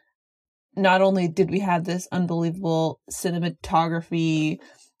that not only did we have this unbelievable cinematography,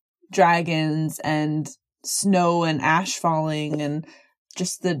 dragons and snow and ash falling and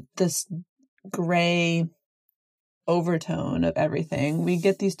just this gray overtone of everything, we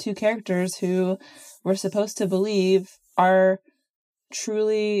get these two characters who we're supposed to believe are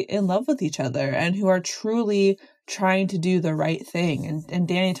truly in love with each other and who are truly trying to do the right thing. And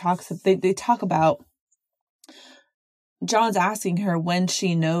Danny they talk about Jon's asking her when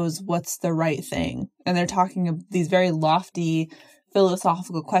she knows what's the right thing. And they're talking of these very lofty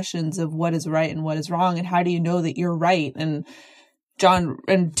philosophical questions of what is right and what is wrong and how do you know that you're right. And Jon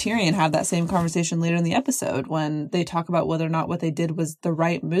and Tyrion have that same conversation later in the episode when they talk about whether or not what they did was the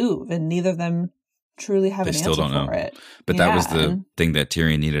right move, and neither of them truly have an answer for it. But that was the thing that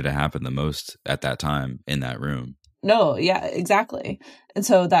Tyrion needed to happen the most at that time in that room. No, yeah, exactly. And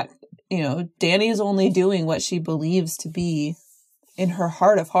so that, Danny is only doing what she believes to be in her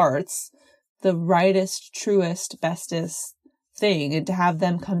heart of hearts the rightest, truest, bestest thing, and to have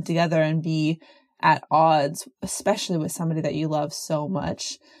them come together and be at odds, especially with somebody that you love so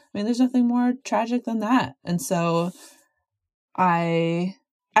much. I mean, there's nothing more tragic than that. And so I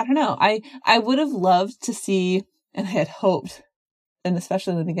don't know. I would have loved to see, and I had hoped, and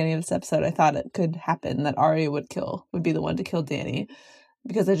especially in the beginning of this episode, I thought it could happen that Arya would be the one to kill Danny,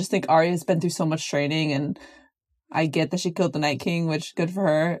 because I just think Arya's been through so much training, and I get that she killed the Night King, which good for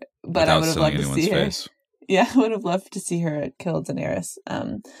her, but I would have loved to see her. Yeah, I would have loved to see her kill Daenerys,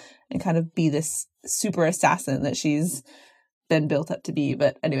 and kind of be this super assassin that she's been built up to be.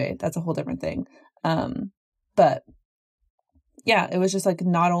 But anyway, that's a whole different thing. But yeah, it was just like,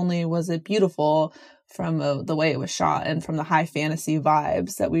 not only was it beautiful from the way it was shot and from the high fantasy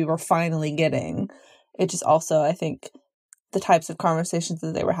vibes that we were finally getting, it just also, I think, the types of conversations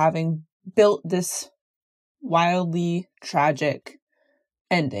that they were having built this wildly tragic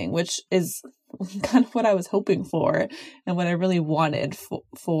ending, which is kind of what I was hoping for and what I really wanted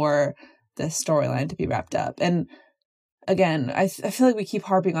for this storyline to be wrapped up. And again, I feel like we keep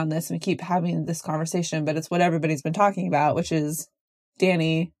harping on this and we keep having this conversation, but it's what everybody's been talking about, which is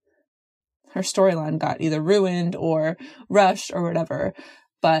Danny, her storyline got either ruined or rushed or whatever.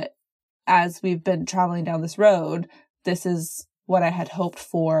 But as we've been traveling down this road, this is what I had hoped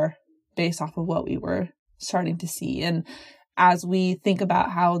for based off of what we were starting to see. And as we think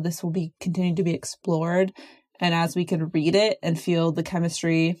about how this will be continuing to be explored, and as we can read it and feel the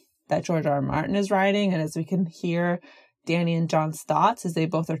chemistry that George R. R. Martin is writing, and as we can hear Danny and Jon's thoughts as they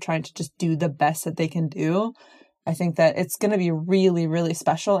both are trying to just do the best that they can do, I think that it's going to be really, really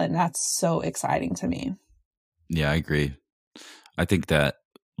special, and that's so exciting to me. Yeah, I agree. I think that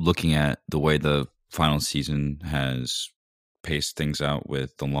looking at the way the final season has paced things out,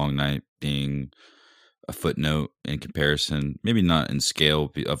 with The Long Night being a footnote in comparison, maybe not in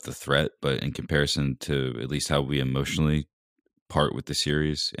scale of the threat, but in comparison to at least how we emotionally part with the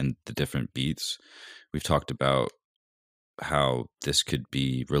series and the different beats. We've talked about how this could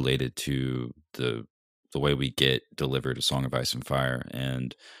be related to the way we get delivered A Song of Ice and Fire.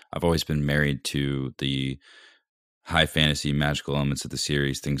 And I've always been married to the high fantasy magical elements of the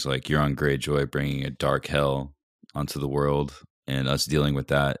series, things like Euron Greyjoy bringing a dark hell onto the world and us dealing with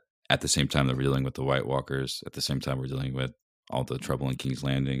that at the same time that we're dealing with the White Walkers, at the same time we're dealing with all the trouble in King's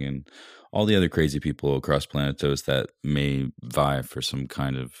Landing and all the other crazy people across Planetos that may vie for some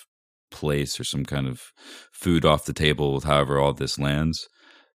kind of place or some kind of food off the table with however all this lands.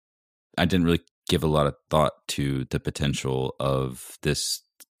 I didn't really give a lot of thought to the potential of this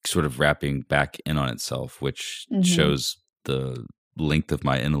sort of wrapping back in on itself, which shows the length of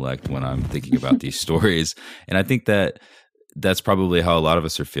my intellect when I'm thinking about these stories. And I think that that's probably how a lot of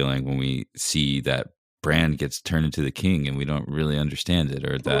us are feeling when we see that Bran gets turned into the king and we don't really understand it,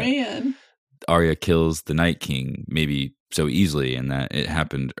 or that Arya kills the Night King maybe so easily, and that it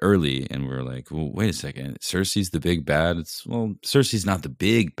happened early, and we're like, well, wait a second, Cersei's the big bad. Cersei's not the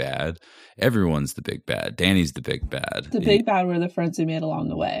big bad. Everyone's the big bad. Dany's the big bad. The big bad were the friends we made along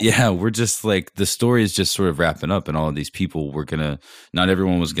the way. Yeah, we're just like, the story is just sort of wrapping up, and all of these people not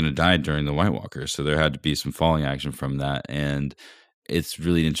everyone was gonna die during the White Walkers, so there had to be some falling action from that. And it's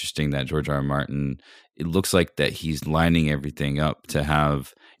really interesting that George R. R. Martin, it looks like that he's lining everything up to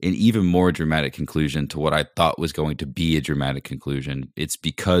have an even more dramatic conclusion to what I thought was going to be a dramatic conclusion. It's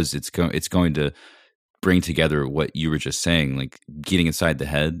because it's going to bring together what you were just saying, like getting inside the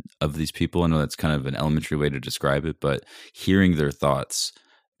head of these people. I know that's kind of an elementary way to describe it, but hearing their thoughts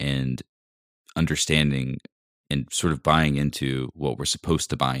and understanding and sort of buying into what we're supposed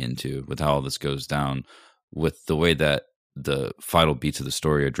to buy into with how all this goes down, with the way that the final beats of the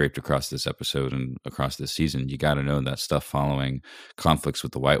story are draped across this episode and across this season. You got to know that stuff following conflicts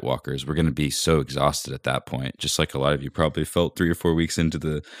with the White Walkers, we're going to be so exhausted at that point, just like a lot of you probably felt 3 or 4 weeks into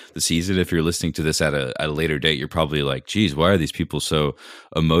the season. If you're listening to this at a later date, you're probably like, geez, why are these people so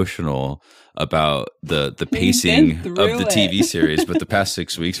emotional about the pacing of the TV series? But the past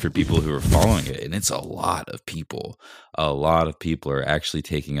 6 weeks, for people who are following it, and it's a lot of people are actually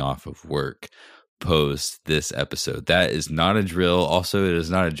taking off of work post this episode. That is not a drill. Also, it is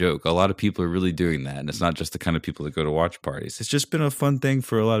not a joke. A lot of people are really doing that, and it's not just the kind of people that go to watch parties. It's just been a fun thing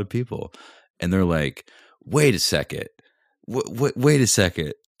for a lot of people, and they're like, wait a second, wait a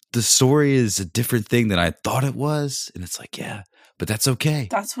second, the story is a different thing than I thought it was. And it's like, yeah, but that's okay.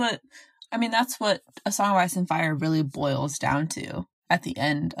 That's what A Song of Ice and Fire really boils down to at the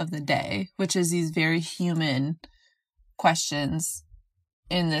end of the day, which is these very human questions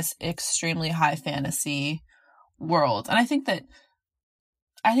in this extremely high fantasy world. And I think that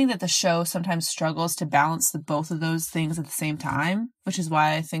the show sometimes struggles to balance both of those things at the same time, which is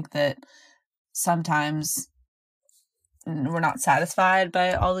why I think that sometimes we're not satisfied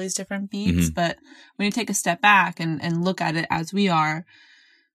by all these different beats. Mm-hmm. But when you take a step back and look at it as we are,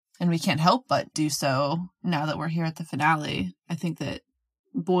 and we can't help but do so now that we're here at the finale, I think that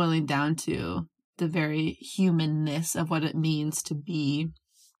boiling down to the very humanness of what it means to be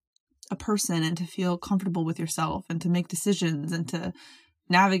a person and to feel comfortable with yourself and to make decisions and to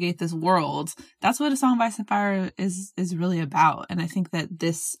navigate this world, that's what A Song of Ice and Fire is really about. And I think that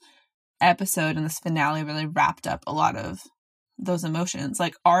this episode and this finale really wrapped up a lot of those emotions,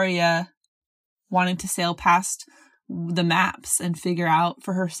 like Arya wanting to sail past the maps and figure out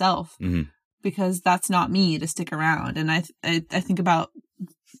for herself, mm-hmm. because that's not me to stick around. And I think about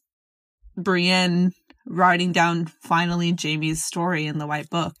Brienne writing down finally Jaime's story in the White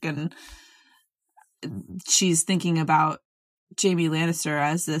Book, and she's thinking about Jaime Lannister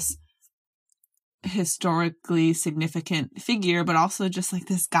as this historically significant figure, but also just like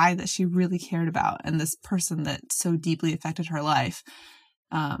this guy that she really cared about and this person that so deeply affected her life.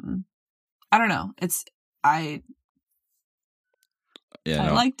 I don't know. I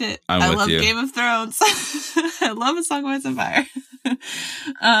liked it. I love Game of Thrones. I love A Song of Ice and Fire.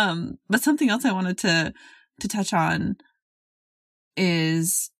 But something else I wanted to touch on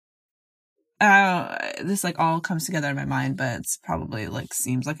is, this like all comes together in my mind, but it's probably like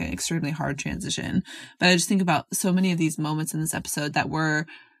seems like an extremely hard transition. But I just think about so many of these moments in this episode that were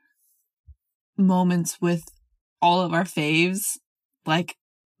moments with all of our faves, like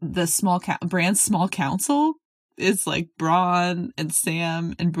the Bran's small council. It's like Bronn and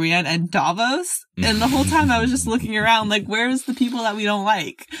Sam and Brienne and Davos. And the whole time I was just looking around like, where's the people that we don't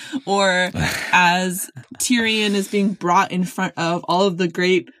like? Or as Tyrion is being brought in front of all of the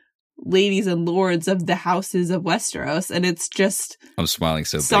great ladies and lords of the houses of Westeros. And it's just... I'm smiling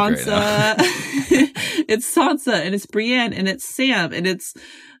so Sansa, big right now. It's Sansa and it's Brienne and it's Sam and it's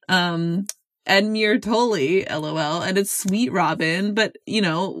Edmure Tully, LOL. And it's Sweet Robin. But, you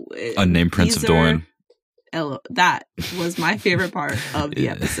know... Unnamed Prince of Dorne. That was my favorite part of the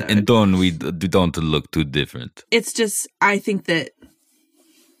episode. In Dorne, we don't look too different. It's just, I think that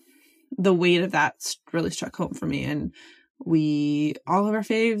the weight of that really struck home for me. And all of our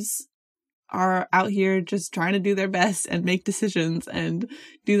faves are out here just trying to do their best and make decisions and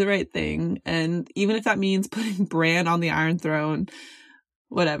do the right thing. And even if that means putting Bran on the Iron Throne,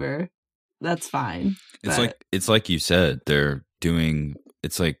 whatever, that's fine. It's like you said, they're doing...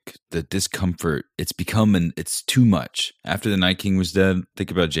 It's like the discomfort, it's too much. After the Night King was dead,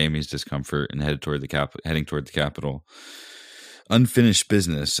 think about Jaime's discomfort and heading toward the capital. Unfinished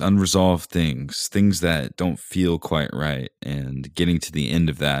business, unresolved things that don't feel quite right. And getting to the end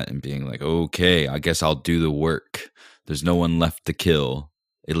of that and being like, okay, I guess I'll do the work. There's no one left to kill,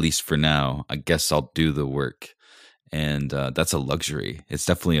 at least for now. I guess I'll do the work. And that's a luxury. It's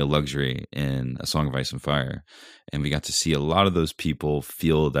definitely a luxury in A Song of Ice and Fire. And we got to see a lot of those people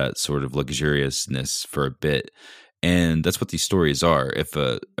feel that sort of luxuriousness for a bit. And that's what these stories are. If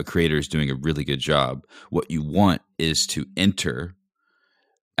a creator is doing a really good job, what you want is to enter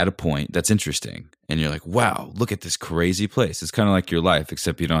at a point that's interesting. And you're like, wow, look at this crazy place. It's kind of like your life,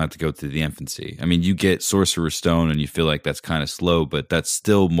 except you don't have to go through the infancy. I mean, you get Sorcerer's Stone and you feel like that's kind of slow, but that's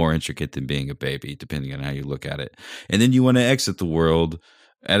still more intricate than being a baby, depending on how you look at it. And then you want to exit the world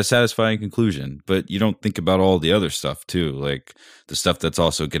at a satisfying conclusion, but you don't think about all the other stuff too, like the stuff that's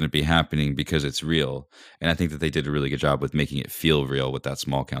also going to be happening because it's real. And I think that they did a really good job with making it feel real with that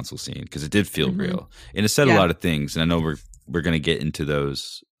small council scene, because it did feel real. And it said a lot of things, and I know we're going to get into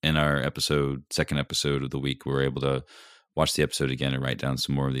those in our second episode of the week. We're able to watch the episode again and write down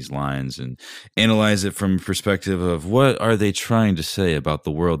some more of these lines and analyze it from a perspective of what are they trying to say about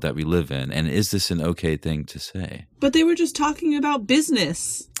the world that we live in, and is this an okay thing to say? But they were just talking about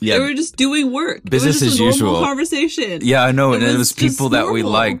business. Yeah. They were just doing work. Business as usual. Conversation. Yeah, I know. And it was people that we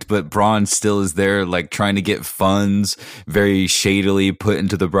normal. liked, but Bronn still is there, like trying to get funds very shadily put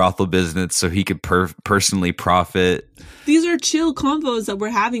into the brothel business so he could personally profit. These are chill convos that we're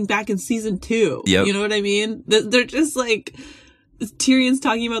having back in season 2. Yep. You know what I mean? They're just like, Tyrion's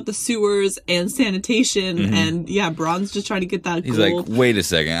talking about the sewers and sanitation, and Bronn's just trying to get that He's gold. like, wait a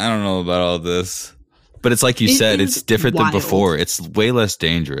second, I don't know about all this. But it's like you said, it's different than before. It's way less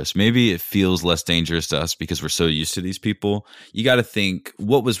dangerous. Maybe it feels less dangerous to us because we're so used to these people. You got to think,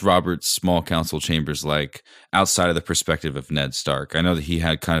 what was Robert's small council chambers like outside of the perspective of Ned Stark? I know that he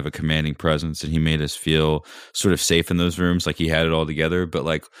had kind of a commanding presence and he made us feel sort of safe in those rooms, like he had it all together. But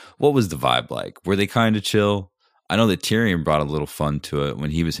like, what was the vibe like? Were they kind of chill? I know that Tyrion brought a little fun to it when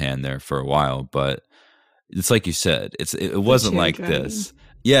he was hand there for a while, but it's like you said, it wasn't like this.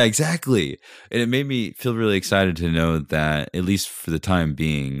 Yeah, exactly. And it made me feel really excited to know that, at least for the time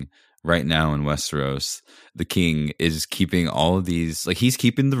being, right now in Westeros, the king is keeping all of these, like he's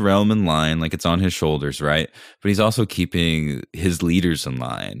keeping the realm in line, like it's on his shoulders, right? But he's also keeping his leaders in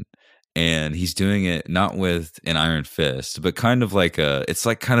line. And he's doing it not with an iron fist, but kind of like it's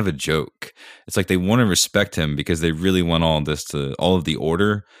like kind of a joke. It's like they want to respect him because they really want all of the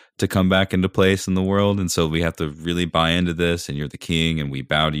order to come back into place in the world. And so we have to really buy into this, and you're the king and we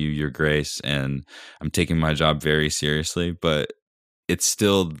bow to you, your grace. And I'm taking my job very seriously, but it's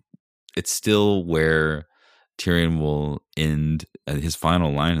still where Tyrion will end his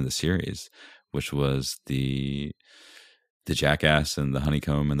final line of the series, which was the jackass and the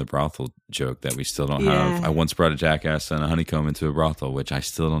honeycomb and the brothel joke that we still don't have. I once brought a jackass and a honeycomb into a brothel, which I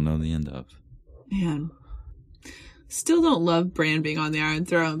still don't know the end of. Man. Still don't love Bran being on the Iron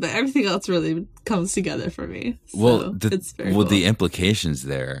Throne, but everything else really comes together for me. So it's very cool. The implications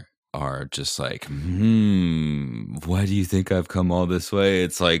there are just like, why do you think I've come all this way?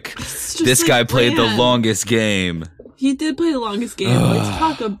 It's like, this guy played the longest game. He did play the longest game. Let's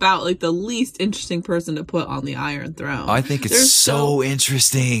talk about like the least interesting person to put on the Iron Throne. I think it's so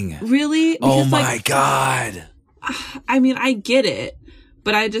interesting. Really? Because, oh my God. I mean, I get it,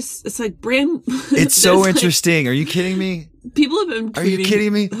 but it's like Bran. It's so interesting. Are you kidding me? People have been tweeting, are you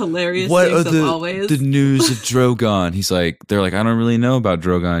kidding me? Hilarious what things are always. The news of Drogon? They're like, I don't really know about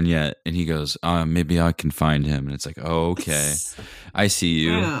Drogon yet. And he goes, maybe I can find him. And it's like, oh, okay. I see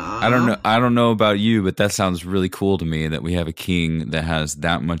you. I don't know about you, but that sounds really cool to me that we have a king that has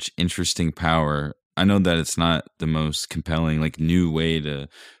that much interesting power. I know that it's not the most compelling, like, new way to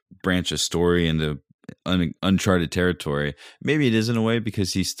branch a story into uncharted territory. Maybe it is in a way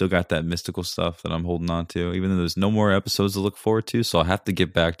because he's still got that mystical stuff that I'm holding on to, even though there's no more episodes to look forward to. So I'll have to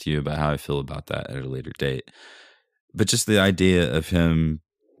get back to you about how I feel about that at a later date. But just the idea of him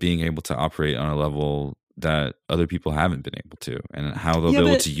being able to operate on a level that other people haven't been able to, and how they'll be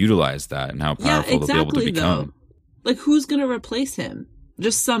able to utilize that, and how powerful they'll be able to become. Like, who's going to replace him?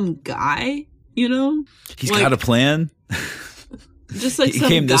 Just some guy, you know? He's got a plan. Just like he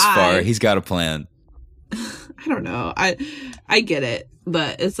came this far. He's got a plan. I don't know. I get it,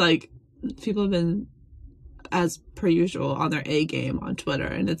 but it's like people have been, as per usual, on their A game on Twitter,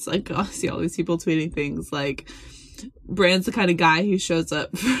 and it's like, I see all these people tweeting things like, Bran's the kind of guy who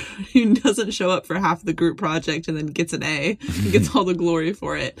who doesn't show up for half the group project and then gets an A and gets all the glory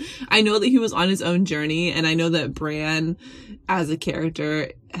for it. I know that he was on his own journey, and I know that Bran as a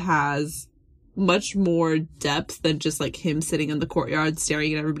character has much more depth than just like him sitting in the courtyard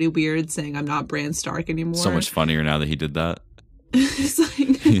staring at everybody weird saying, I'm not Bran Stark anymore. So much funnier now that he did that. It's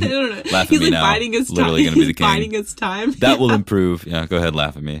like, I don't know. Laugh at He's me like now. biding his Literally time. Gonna be the king. Biding his time. That will improve. Yeah, go ahead,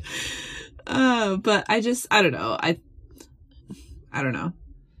 laugh at me. But I don't know. I don't know.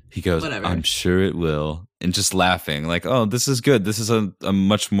 He goes, Whatever. I'm sure it will. And just laughing like, oh, this is good. This is a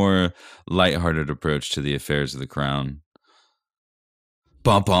much more lighthearted approach to the affairs of the crown.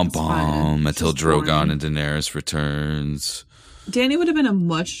 Bum, bum, bum, until Drogon and Daenerys returns. Dany would have been a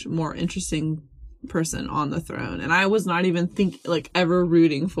much more interesting person on the throne. And I was not even ever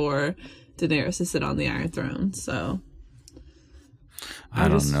rooting for Daenerys to sit on the Iron Throne. So I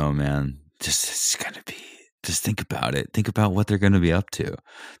don't know, man. It's going to be. Just think about it. Think about what they're going to be up to.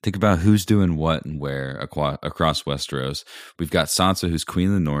 Think about who's doing what and where across Westeros. We've got Sansa, who's Queen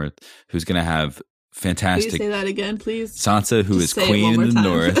of the North, who's going to have fantastic. Can you say that again, please? Sansa, who is Queen of the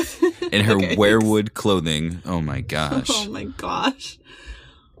North, in her weirwood clothing. Oh my gosh. Oh my gosh.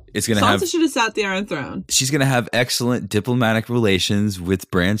 It's gonna Sansa should have sat the Iron Throne. She's gonna have excellent diplomatic relations with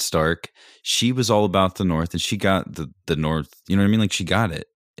Bran Stark. She was all about the North, and she got the North. You know what I mean? Like, she got it,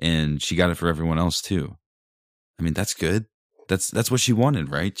 and she got it for everyone else too. I mean, that's good. That's what she wanted,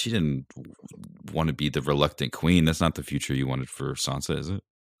 right? She didn't want to be the reluctant queen. That's not the future you wanted for Sansa, is it?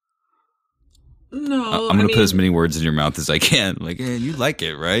 No, I'm going to put as many words in your mouth as I can. Like, you like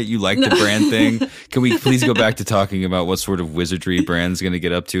it, right? You like the Bran thing. Can we please go back to talking about what sort of wizardry Bran's going to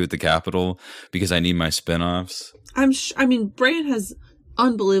get up to at the Capitol? Because I need my spinoffs. Bran has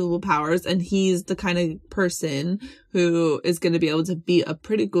unbelievable powers, and he's the kind of person who is going to be able to be a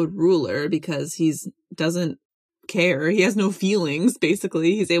pretty good ruler because doesn't care. He has no feelings,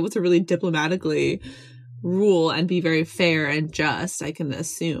 basically. He's able to really diplomatically rule and be very fair and just, I can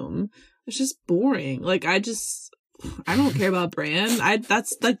assume. It's just boring. Like, I don't care about Bran.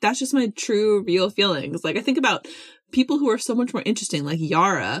 That's just my true, real feelings. Like, I think about people who are so much more interesting, like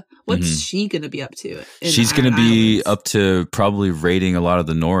Yara. What's she going to be up to? She's going to be up to probably raiding a lot of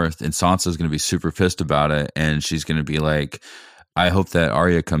the North, and Sansa's going to be super pissed about it, and she's going to be like, I hope that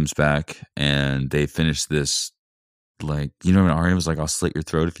Arya comes back and they finish this. Like, you know, when Arya was like, I'll slit your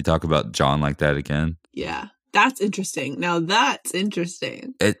throat if you talk about Jon like that again. Yeah, that's interesting. Now that's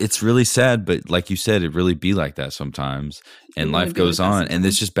interesting. It's really sad, but like you said, it really be like that sometimes. And life goes on, and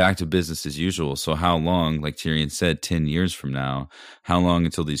it's just back to business as usual. So how long, like Tyrion said, 10 years from now, how long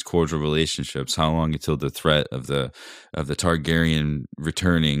until these cordial relationships? How long until the threat of the Targaryen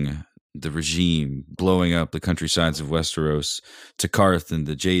returning, the regime blowing up the countrysides of Westeros to Karth and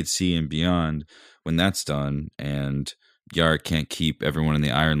the Jade Sea and beyond? When that's done, and Yara can't keep everyone in the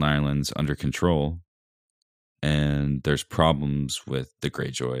Iron Islands under control, and there's problems with the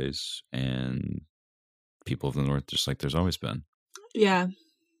Greyjoys and people of the North, just like there's always been. Yeah.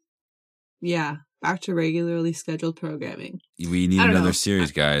 Back to regularly scheduled programming. We need another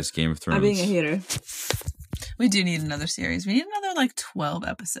series, guys. Game of Thrones. I'm being a hater. We do need another series. We need another 12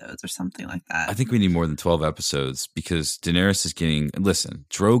 episodes or something like that. I think we need more than 12 episodes because Daenerys is getting. Listen,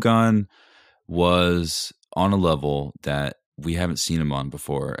 Drogon was on a level that we haven't seen him on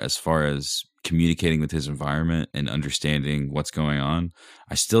before as far as communicating with his environment and understanding what's going on.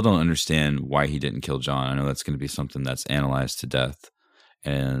 I still don't understand why he didn't kill Jon. I know that's going to be something that's analyzed to death.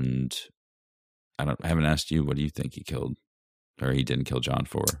 And I haven't asked you, what do you think he killed or he didn't kill Jon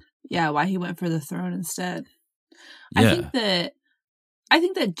for? Yeah, why he went for the throne instead. Yeah. I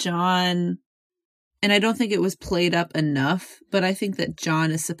think that Jon, and I don't think it was played up enough, but I think that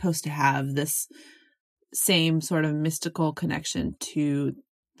Jon is supposed to have this same sort of mystical connection to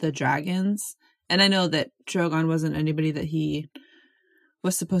the dragons. And I know that Drogon wasn't anybody that he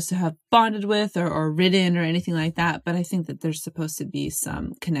was supposed to have bonded with or ridden or anything like that, but I think that there's supposed to be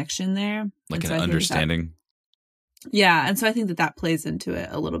some connection there. Like an understanding? Yeah, and so I think that plays into it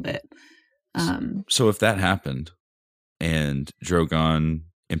a little bit. So if that happened and Drogon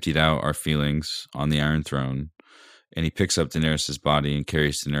emptied out our feelings on the Iron Throne, and he picks up Daenerys' body and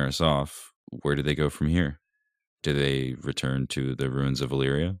carries Daenerys off, where do they go from here? Do they return to the ruins of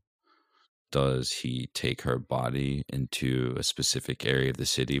Valyria? Does he take her body into a specific area of the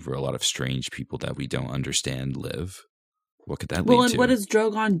city where a lot of strange people that we don't understand live? What could that lead to? Well, and what does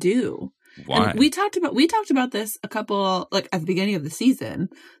Drogon do? Why? And we talked about this a couple, at the beginning of the season.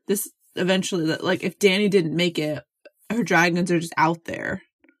 This eventually, if Dany didn't make it, her dragons are just out there.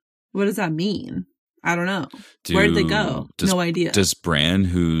 What does that mean? I don't know. Where did they go? No idea. Does Bran,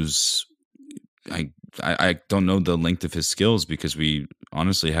 who's I don't know the length of his skills because we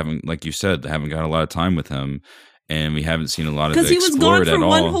honestly haven't, like you said, haven't got a lot of time with him, and we haven't seen a lot of it explored at all. Because he was gone for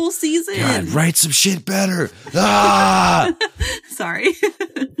one whole season. God, write some shit better. Ah! Sorry.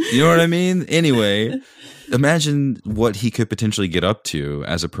 You know what I mean? Anyway, imagine what he could potentially get up to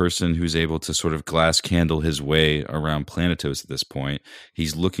as a person who's able to sort of glass candle his way around Planetos at this point.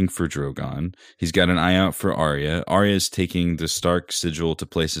 He's looking for Drogon. He's got an eye out for Arya. Arya's taking the Stark sigil to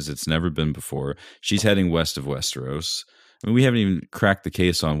places it's never been before. She's heading west of Westeros. I mean, we haven't even cracked the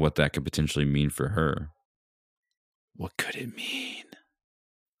case on what that could potentially mean for her. What could it mean?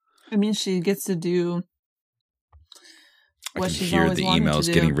 I mean, she gets to do what she's always wanted to do. I can hear the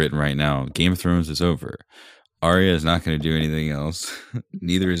emails getting written right now. Game of Thrones is over. Arya is not going to do anything else.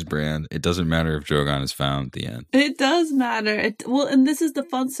 Neither is Bran. It doesn't matter if Drogon is found at the end. It does matter. Well, and this is the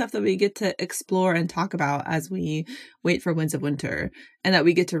fun stuff that we get to explore and talk about as we wait for Winds of Winter, and that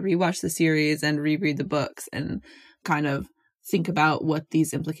we get to rewatch the series and reread the books and kind of think about what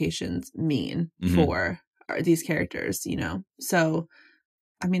these implications mean for these characters, you know? So,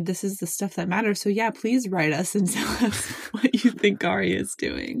 I mean, this is the stuff that matters. So yeah, please write us and tell us what you think Arya is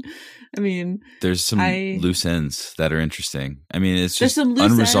doing. I mean, there's some loose ends that are interesting. I mean, it's just some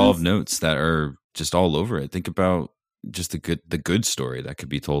unresolved notes that are just all over it. Think about just the good story that could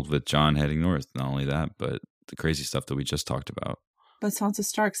be told with Jon heading north. Not only that, but the crazy stuff that we just talked about. But Sansa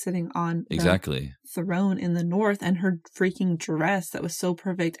Stark sitting on the throne in the north, and her freaking dress that was so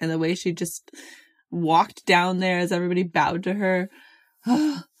perfect, and the way she just walked down there as everybody bowed to her.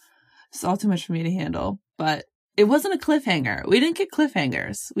 It's all too much for me to handle. But it wasn't a cliffhanger. We didn't get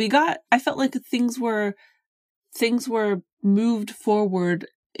cliffhangers. I felt like things were moved forward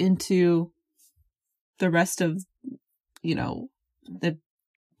into the rest of, you know, the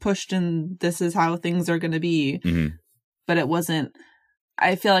pushed, and this is how things are going to be. But it wasn't.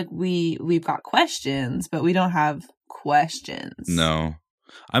 I feel like we've got questions, but we don't have questions. No,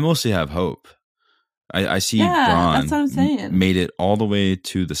 I mostly have hope. I see Bronn, that's what I'm saying, made it all the way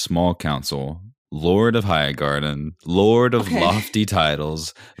to the small council, Lord of Highgarden, Lord of lofty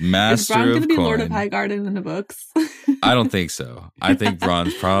titles, Master of Coin. Is Bronn going to be Lord of Highgarden in the books? I don't think so. I think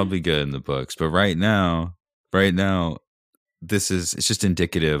Bronn's probably good in the books, but right now, it's just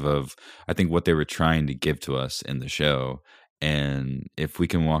indicative of, I think, what they were trying to give to us in the show. And if we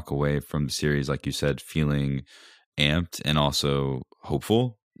can walk away from the series, like you said, feeling amped and also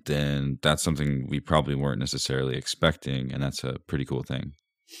hopeful, then that's something we probably weren't necessarily expecting. And that's a pretty cool thing.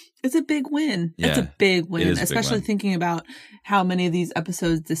 It's a big win. Yeah, it's a big win, especially thinking about how many of these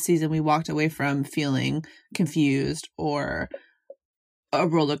episodes this season we walked away from feeling confused or a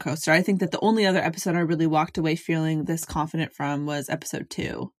roller coaster. I think that the only other episode I really walked away feeling this confident from was episode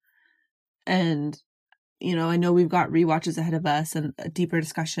 2. And, you know, I know we've got rewatches ahead of us and a deeper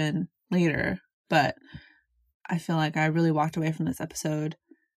discussion later, but I feel like I really walked away from this episode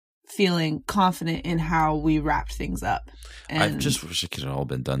feeling confident in how we wrapped things up. And I just wish it could have all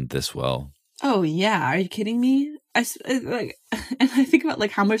been done this well. Oh yeah, are you kidding me? And I think about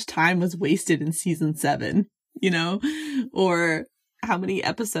like how much time was wasted in season 7, you know, or how many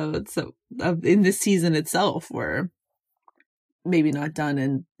episodes of in this season itself were maybe not done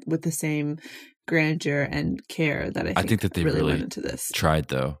and with the same grandeur and care that I think that they really went into this. Tried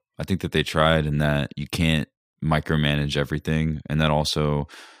though. I think that they tried, and that you can't micromanage everything, and that also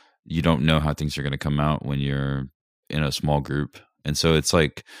you don't know how things are going to come out when you're in a small group. And so it's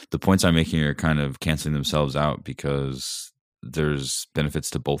like the points I'm making are kind of canceling themselves out because there's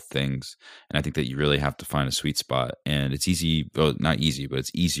benefits to both things. And I think that you really have to find a sweet spot. And it's easy, well, not easy, but it's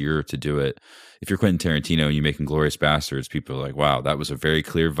easier to do it. If you're Quentin Tarantino and you make Inglourious Basterds, people are like, wow, that was a very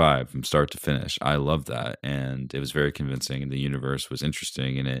clear vibe from start to finish. I love that. And it was very convincing, and the universe was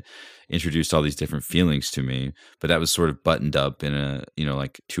interesting, and it introduced all these different feelings to me. But that was sort of buttoned up in a, you know,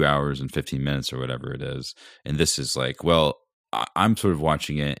 like 2 hours and 15 minutes or whatever it is. And this is like, well, I'm sort of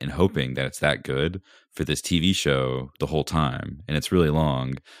watching it and hoping that it's that good for this TV show the whole time. And it's really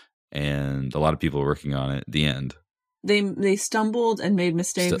long, and a lot of people are working on it at the end. They stumbled and made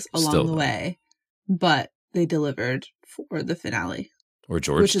mistakes along the way, but they delivered for the finale. Or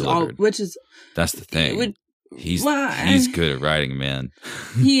George delivered. That's the thing. He's good at writing, man.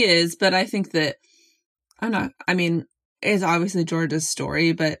 He is, but I think that it's obviously George's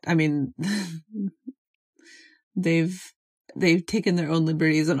story, but I mean, they've taken their own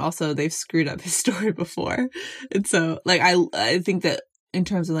liberties, and also they've screwed up his story before. And so like, I think that in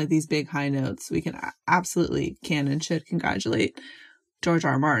terms of like these big high notes, we can absolutely can and should congratulate George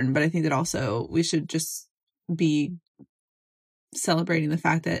R. R. Martin. But I think that also we should just be celebrating the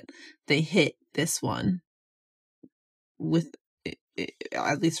fact that they hit this one with,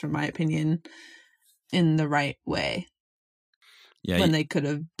 at least from my opinion, in the right way. Yeah, when they could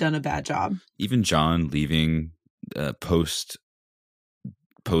have done a bad job. Even Jon leaving post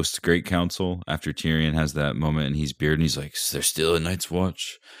Great Council, after Tyrion has that moment and he's bearded and he's like, there's still a Night's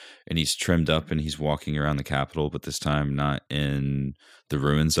Watch, and he's trimmed up and he's walking around the capital, but this time not in the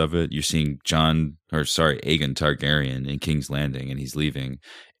ruins of it. You're seeing Aegon Targaryen in King's Landing, and he's leaving,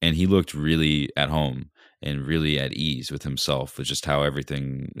 and he looked really at home and really at ease with himself, with just how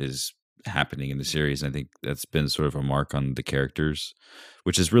everything is happening in the series. And I think that's been sort of a mark on the characters,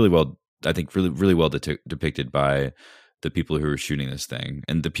 which is really well, I think, really well depicted by the people who are shooting this thing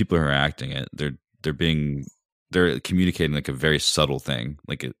and the people who are acting it. They're communicating like a very subtle thing.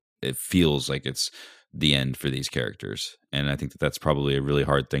 Like it feels like it's the end for these characters. And I think that's probably a really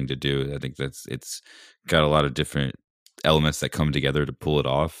hard thing to do. I think it's got a lot of different elements that come together to pull it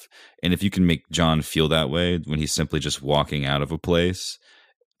off. And if you can make John feel that way when he's simply just walking out of a place,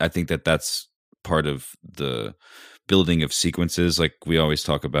 I think that's part of the building of sequences, like we always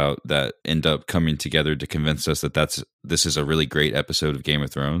talk about, that end up coming together to convince us that this is a really great episode of Game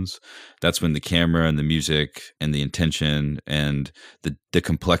of Thrones. That's when the camera and the music and the intention and the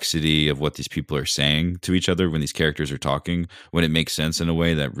complexity of what these people are saying to each other when these characters are talking, when it makes sense in a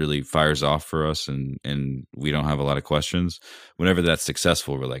way that really fires off for us and we don't have a lot of questions. Whenever that's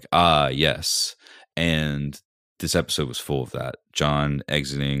successful, we're like, ah, yes. And this episode was full of that. John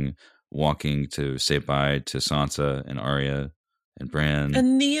exiting, walking to say bye to Sansa and Arya and Bran. A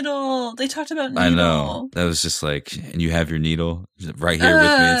needle. They talked about needle. I know. That was just like, and you have your needle right here with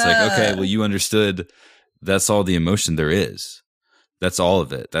me. It's like, okay, well, you understood. That's all the emotion there is. That's all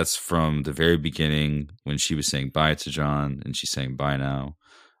of it. That's from the very beginning when she was saying bye to John and she's saying bye now,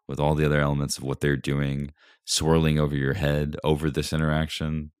 with all the other elements of what they're doing, swirling over your head over this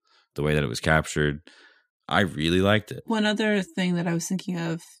interaction, the way that it was captured. I really liked it. One other thing that I was thinking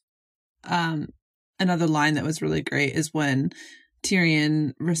of, another line that was really great is when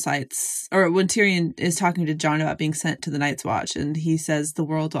Tyrion recites, or when Tyrion is talking to Jon about being sent to the Night's Watch, and he says the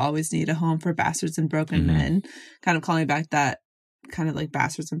world will always need a home for bastards and broken men, kind of calling back that kind of like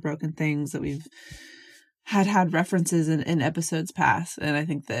bastards and broken things that we've had references in episodes past. And I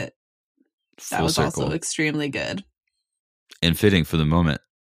think that Full was circle. also extremely good And fitting for the moment,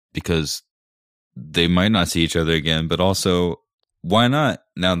 because they might not see each other again, but also why not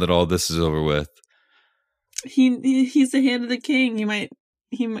now that all this is over with? He's the hand of the king.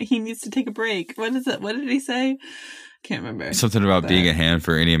 He needs to take a break. What is it? What did he say? Can't remember. Something about being a hand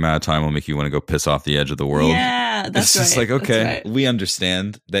for any amount of time will make you want to go piss off the edge of the world. Yeah, that's It's just right. like, okay, That's right. we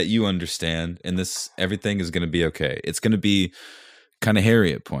understand that you understand, and everything is going to be okay. It's going to be kind of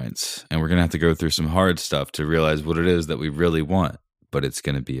hairy at points, and we're going to have to go through some hard stuff to realize what it is that we really want, but it's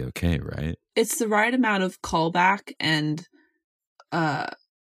going to be okay, right? It's the right amount of callback and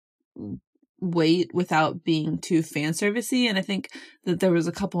weight without being too fan servicey. And I think that there was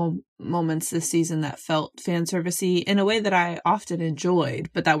a couple moments this season that felt fan servicey in a way that I often enjoyed,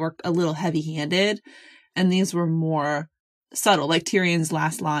 but that were a little heavy handed. And these were more subtle, like Tyrion's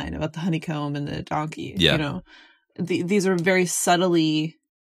last line about the honeycomb and the donkey. Yeah. You know, these are very subtly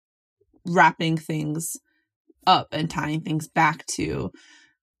wrapping things up and tying things back to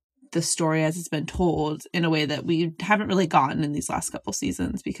the story as it's been told in a way that we haven't really gotten in these last couple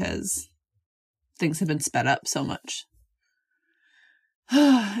seasons because things have been sped up so much.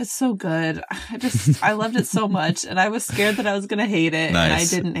 It's so good. I loved it so much, and I was scared that I was going to hate it,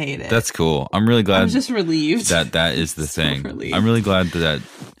 Nice. and I didn't hate it. That's cool. I'm really glad. I was just relieved. that is the So thing. relieved. I'm really glad that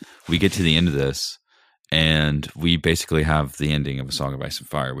we get to the end of this and we basically have the ending of A Song of Ice and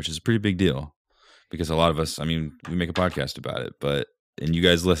Fire, which is a pretty big deal because a lot of us, I mean, we make a podcast about it, and you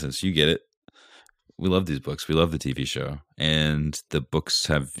guys listen, so you get it. We love these books. We love the TV show, and the books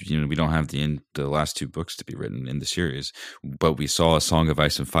have, we don't have the last two books to be written in the series, but we saw A Song of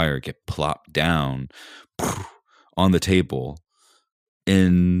Ice and Fire get plopped down on the table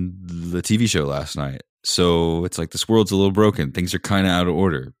in the TV show last night. So it's like this world's a little broken. Things are kind of out of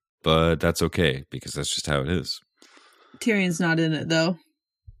order, but that's okay because that's just how it is. Tyrion's not in it, though.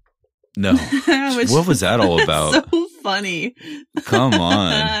 No. What was that all about? So funny. Come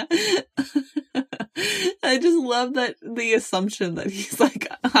on. I just love that the assumption that he's like,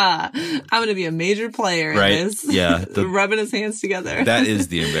 I'm going to be a major player Right. in this. Yeah. Rubbing his hands together. That is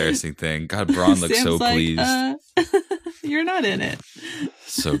the embarrassing thing. God, Bronn looks Sam's so like, pleased. You're not in it.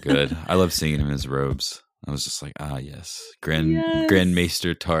 So good. I love seeing him in his robes. I was just like, yes. Yes. Grand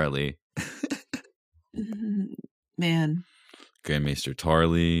Maester Tarly. Man. Grand Maester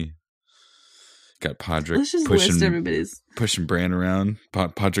Tarly. Got Podrick Let's just list everybody's. pushing Bran around.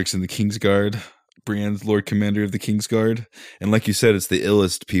 Podrick's in the Kingsguard. Brienne's Lord Commander of the Kingsguard. And like you said, it's the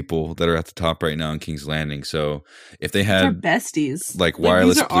illest people that are at the top right now in King's Landing. So if they They're had besties. like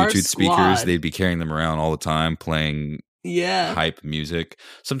wireless these are our Bluetooth speakers, squad. they'd be carrying them around all the time playing Yeah. hype music.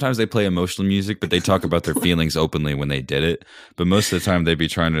 Sometimes they play emotional music, but they talk about their feelings openly when they did it. But most of the time they'd be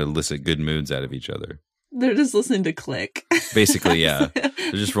trying to elicit good moods out of each other. They're just listening to Click. Basically, yeah.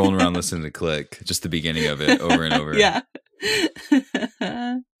 They're just rolling around listening to Click, just the beginning of it over and over. Yeah.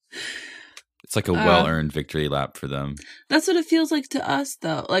 It's like a well-earned victory lap for them. That's what it feels like to us,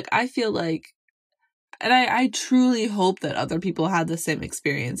 though. Like, I feel like, and I truly hope that other people had the same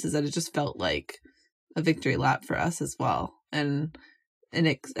experiences, that it just felt like a victory lap for us as well. And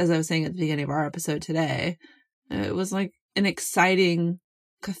it, as I was saying at the beginning of our episode today, it was like an exciting,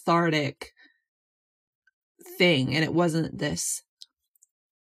 cathartic thing. And it wasn't this,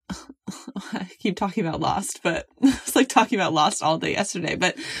 I keep talking about Lost, but it's like talking about Lost all day yesterday.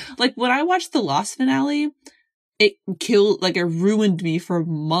 But like when I watched the Lost finale, it ruined me for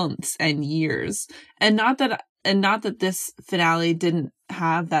months and years. And not that this finale didn't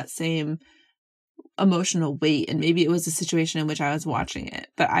have that same emotional weight, and maybe it was a situation in which I was watching it,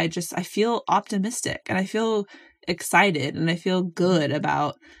 but I feel optimistic and I feel excited and I feel good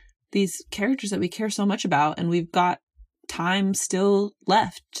about these characters that we care so much about, and we've got time still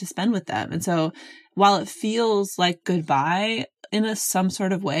left to spend with them. And so while it feels like goodbye in some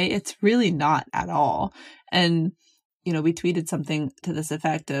sort of way, it's really not at all. And you know, we tweeted something to this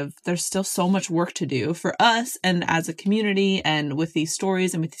effect of there's still so much work to do for us and as a community and with these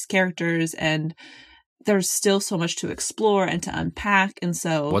stories and with these characters, and there's still so much to explore and to unpack. And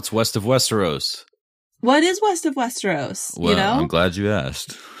so what's west of Westeros? What is west of Westeros? Well, you know? I'm glad you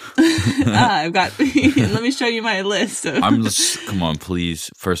asked. I've got, let me show you my list. Come on, please.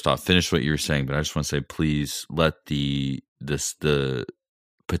 First off, finish what you were saying, but I just want to say, please let the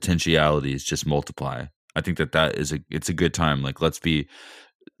potentialities just multiply. I think that it's a good time. Like, let's be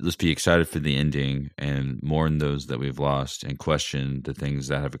excited for the ending and mourn those that we've lost and question the things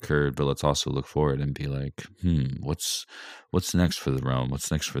that have occurred. But let's also look forward and be like, what's next for the realm?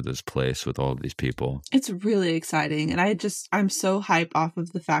 What's next for this place with all of these people? It's really exciting. And I'm so hyped off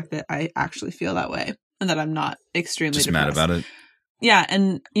of the fact that I actually feel that way and that I'm not extremely just depressed. mad about it. Yeah.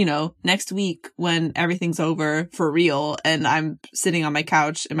 And, you know, next week when everything's over for real and I'm sitting on my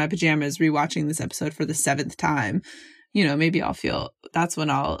couch in my pajamas rewatching this episode for the 7th time, you know, maybe that's when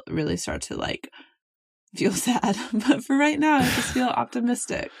I'll really start to like feel sad. But for right now, I just feel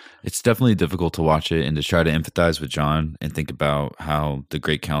optimistic. It's definitely difficult to watch it and to try to empathize with Jon and think about how the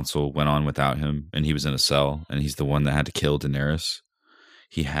Great Council went on without him, and he was in a cell and he's the one that had to kill Daenerys.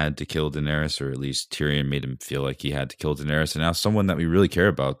 He had to kill Daenerys, or at least Tyrion made him feel like he had to kill Daenerys. And now someone that we really care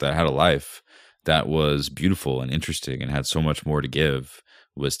about, that had a life that was beautiful and interesting and had so much more to give,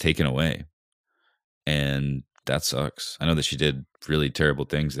 was taken away. And that sucks. I know that she did really terrible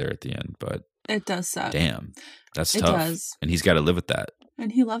things there at the end, but it does suck. Damn, that's it tough. Does. And he's got to live with that.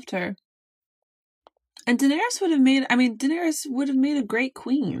 And he loved her. And Daenerys would have made a great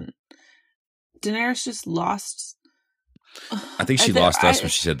queen. Daenerys just lost. I think she lost us when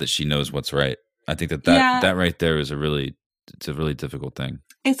she said that she knows what's right. I think that right there is it's a really difficult thing.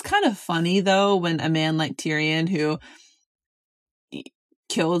 It's kind of funny though when a man like Tyrion, who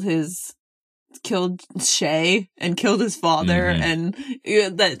killed Shay and killed his father, and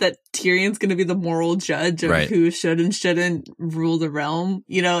that Tyrion's going to be the moral judge of who should and shouldn't rule the realm,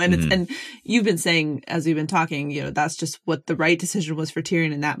 you know, and it's, and you've been saying as we've been talking, you know, that's just what the right decision was for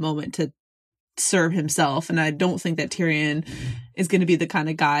Tyrion in that moment, to serve himself. And I don't think that Tyrion is going to be the kind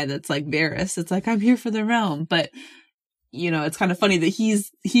of guy that's like Varys. It's like, I'm here for the realm. But, you know, it's kind of funny that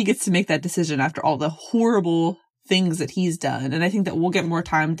he gets to make that decision after all the horrible things that he's done. And I think that we'll get more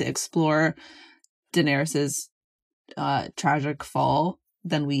time to explore Daenerys's tragic fall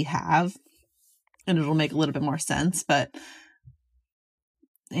than we have, and it'll make a little bit more sense. But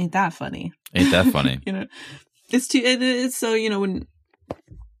ain't that funny? You know, it's so, you know, when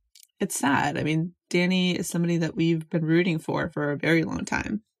it's sad. I mean, Dany is somebody that we've been rooting for a very long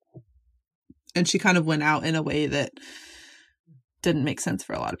time, and she kind of went out in a way that didn't make sense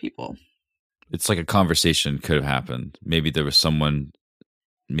for a lot of people. It's like a conversation could have happened. Maybe there wasn't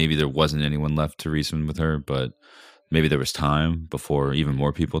anyone left to reason with her, but maybe there was time before even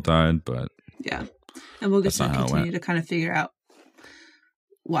more people died. But yeah, and we'll get to continue to kind of figure out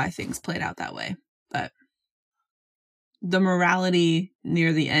why things played out that way. But the morality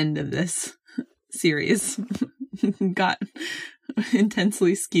near the end of this series got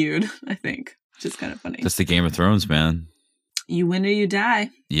intensely skewed, I think, which is kind of funny. That's the Game of Thrones, man. You win or you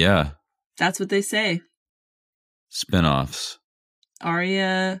die. Yeah. That's what they say. Spinoffs.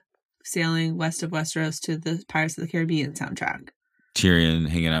 Arya sailing west of Westeros to the Pirates of the Caribbean soundtrack. Tyrion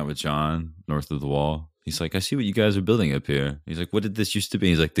hanging out with Jon north of the Wall. He's like, I see what you guys are building up here. He's like, what did this used to be?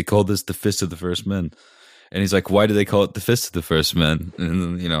 He's like, they called this the Fist of the First Men. And he's like, why do they call it the Fist of the First Men? And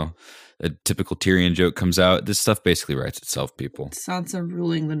then, you know, a typical Tyrion joke comes out. This stuff basically writes itself, people. Sansa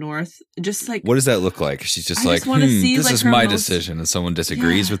ruling the North. Just like, what does that look like? She's just like, this is my decision. And someone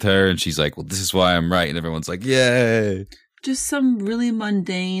disagrees with her. And she's like, well, this is why I'm right. And everyone's like, yay. Just some really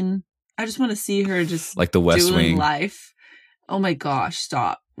mundane I just want to see her just like the West doing Wing life. Oh my gosh!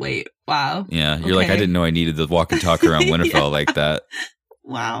 Stop. Wait. Wow. Yeah, you're like, I didn't know I needed to walk and talk around Winterfell like that.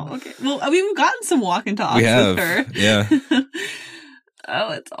 Wow. Okay. Well, I mean, we've gotten some walk and talks We have, with her. yeah.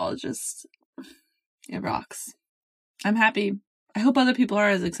 Oh, it's all just, it rocks. I'm happy. I hope other people are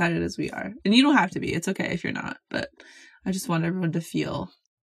as excited as we are. And you don't have to be. It's okay if you're not. But I just want everyone to feel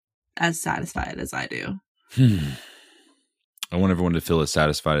as satisfied as I do. I want everyone to feel as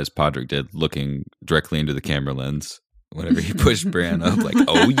satisfied as Podrick did, looking directly into the camera lens whenever he pushed Bran up, like,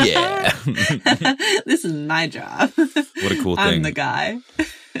 oh yeah. This is my job. What a cool thing. I'm the guy.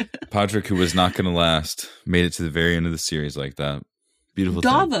 Podrick, who was not going to last, made it to the very end of the series like that. Beautiful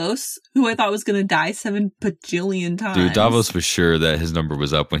Davos, who I thought was going to die 7 bajillion times. Dude, Davos was sure that his number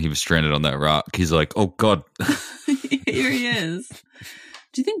was up when he was stranded on that rock. He's like, oh God. Here he is.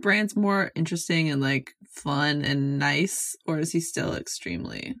 Do you think Bran's more interesting and like fun and nice, or is he still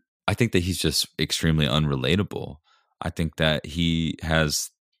extremely? I think that he's just extremely unrelatable. I think that he has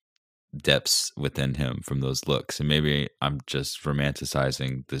depths within him from those looks, and maybe I'm just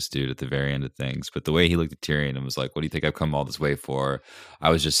romanticizing this dude at the very end of things, but the way he looked at Tyrion and was like, what do you think I've come all this way for? I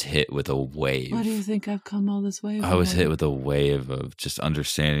was just hit with a wave. What do you think I've come all this way for? I was hit with a wave of just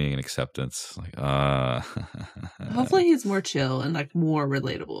understanding and acceptance, like hopefully he's more chill and like more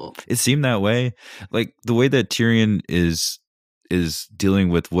relatable. It seemed that way, like the way that Tyrion is dealing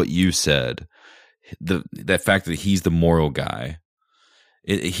with what you said, that fact that he's the moral guy.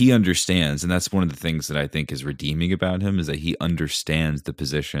 He understands, and that's one of the things that I think is redeeming about him, is that he understands the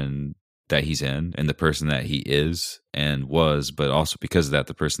position that he's in and the person that he is and was, but also because of that,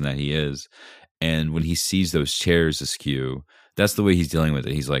 the person that he is. And when he sees those chairs askew, that's the way he's dealing with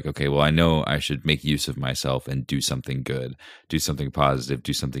it. He's like, okay, well, I know I should make use of myself and do something good, do something positive,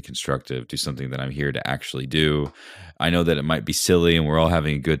 do something constructive, do something that I'm here to actually do. I know that it might be silly and we're all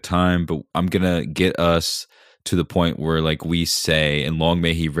having a good time, but I'm going to get us to the point where, like, we say, and long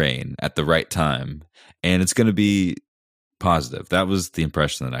may he reign, at the right time. And it's going to be positive. That was the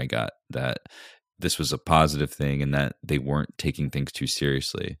impression that I got, that this was a positive thing and that they weren't taking things too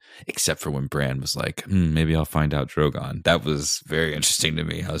seriously, except for when Bran was like, maybe I'll find out Drogon. That was very interesting to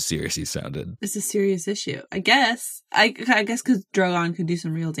me, how serious he sounded. It's a serious issue. I guess because Drogon could do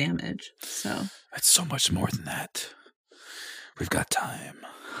some real damage. So it's so much more than that. We've got time.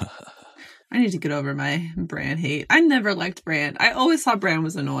 I need to get over my Bran hate. I never liked Bran. I always thought Bran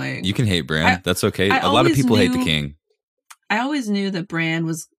was annoying. You can hate Bran. That's okay. A lot of people hate the king. I always knew that Bran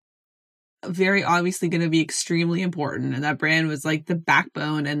was very obviously going to be extremely important, and that Bran was like the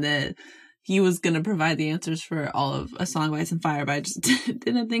backbone, and that he was going to provide the answers for all of A Song of Ice and Fire, but I just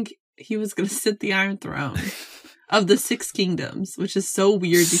didn't think he was going to sit the Iron Throne of the Six Kingdoms, which is so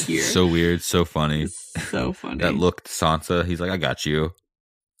weird to hear. So weird, so funny. It's so funny. That looked Sansa. He's like, I got you.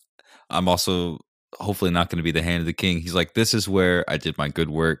 I'm also hopefully not going to be the hand of the king. He's like, this is where I did my good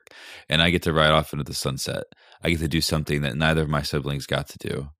work, and I get to ride off into the sunset. I get to do something that neither of my siblings got to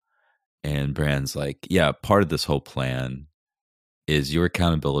do. And Bran's like, yeah, part of this whole plan is your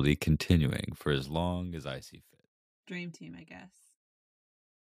accountability continuing for as long as I see fit. Dream team, I guess.